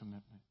that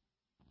recommitment.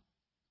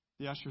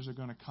 The ushers are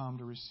going to come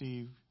to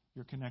receive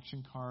your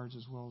connection cards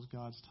as well as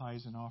God's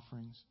tithes and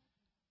offerings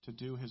to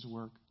do His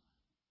work.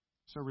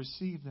 So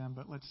receive them,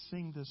 but let's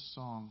sing this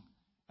song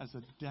as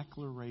a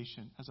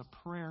declaration, as a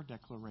prayer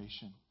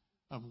declaration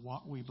of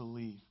what we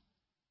believe.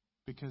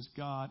 Because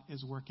God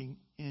is working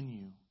in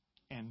you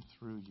and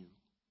through you.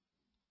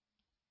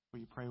 Will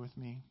you pray with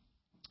me?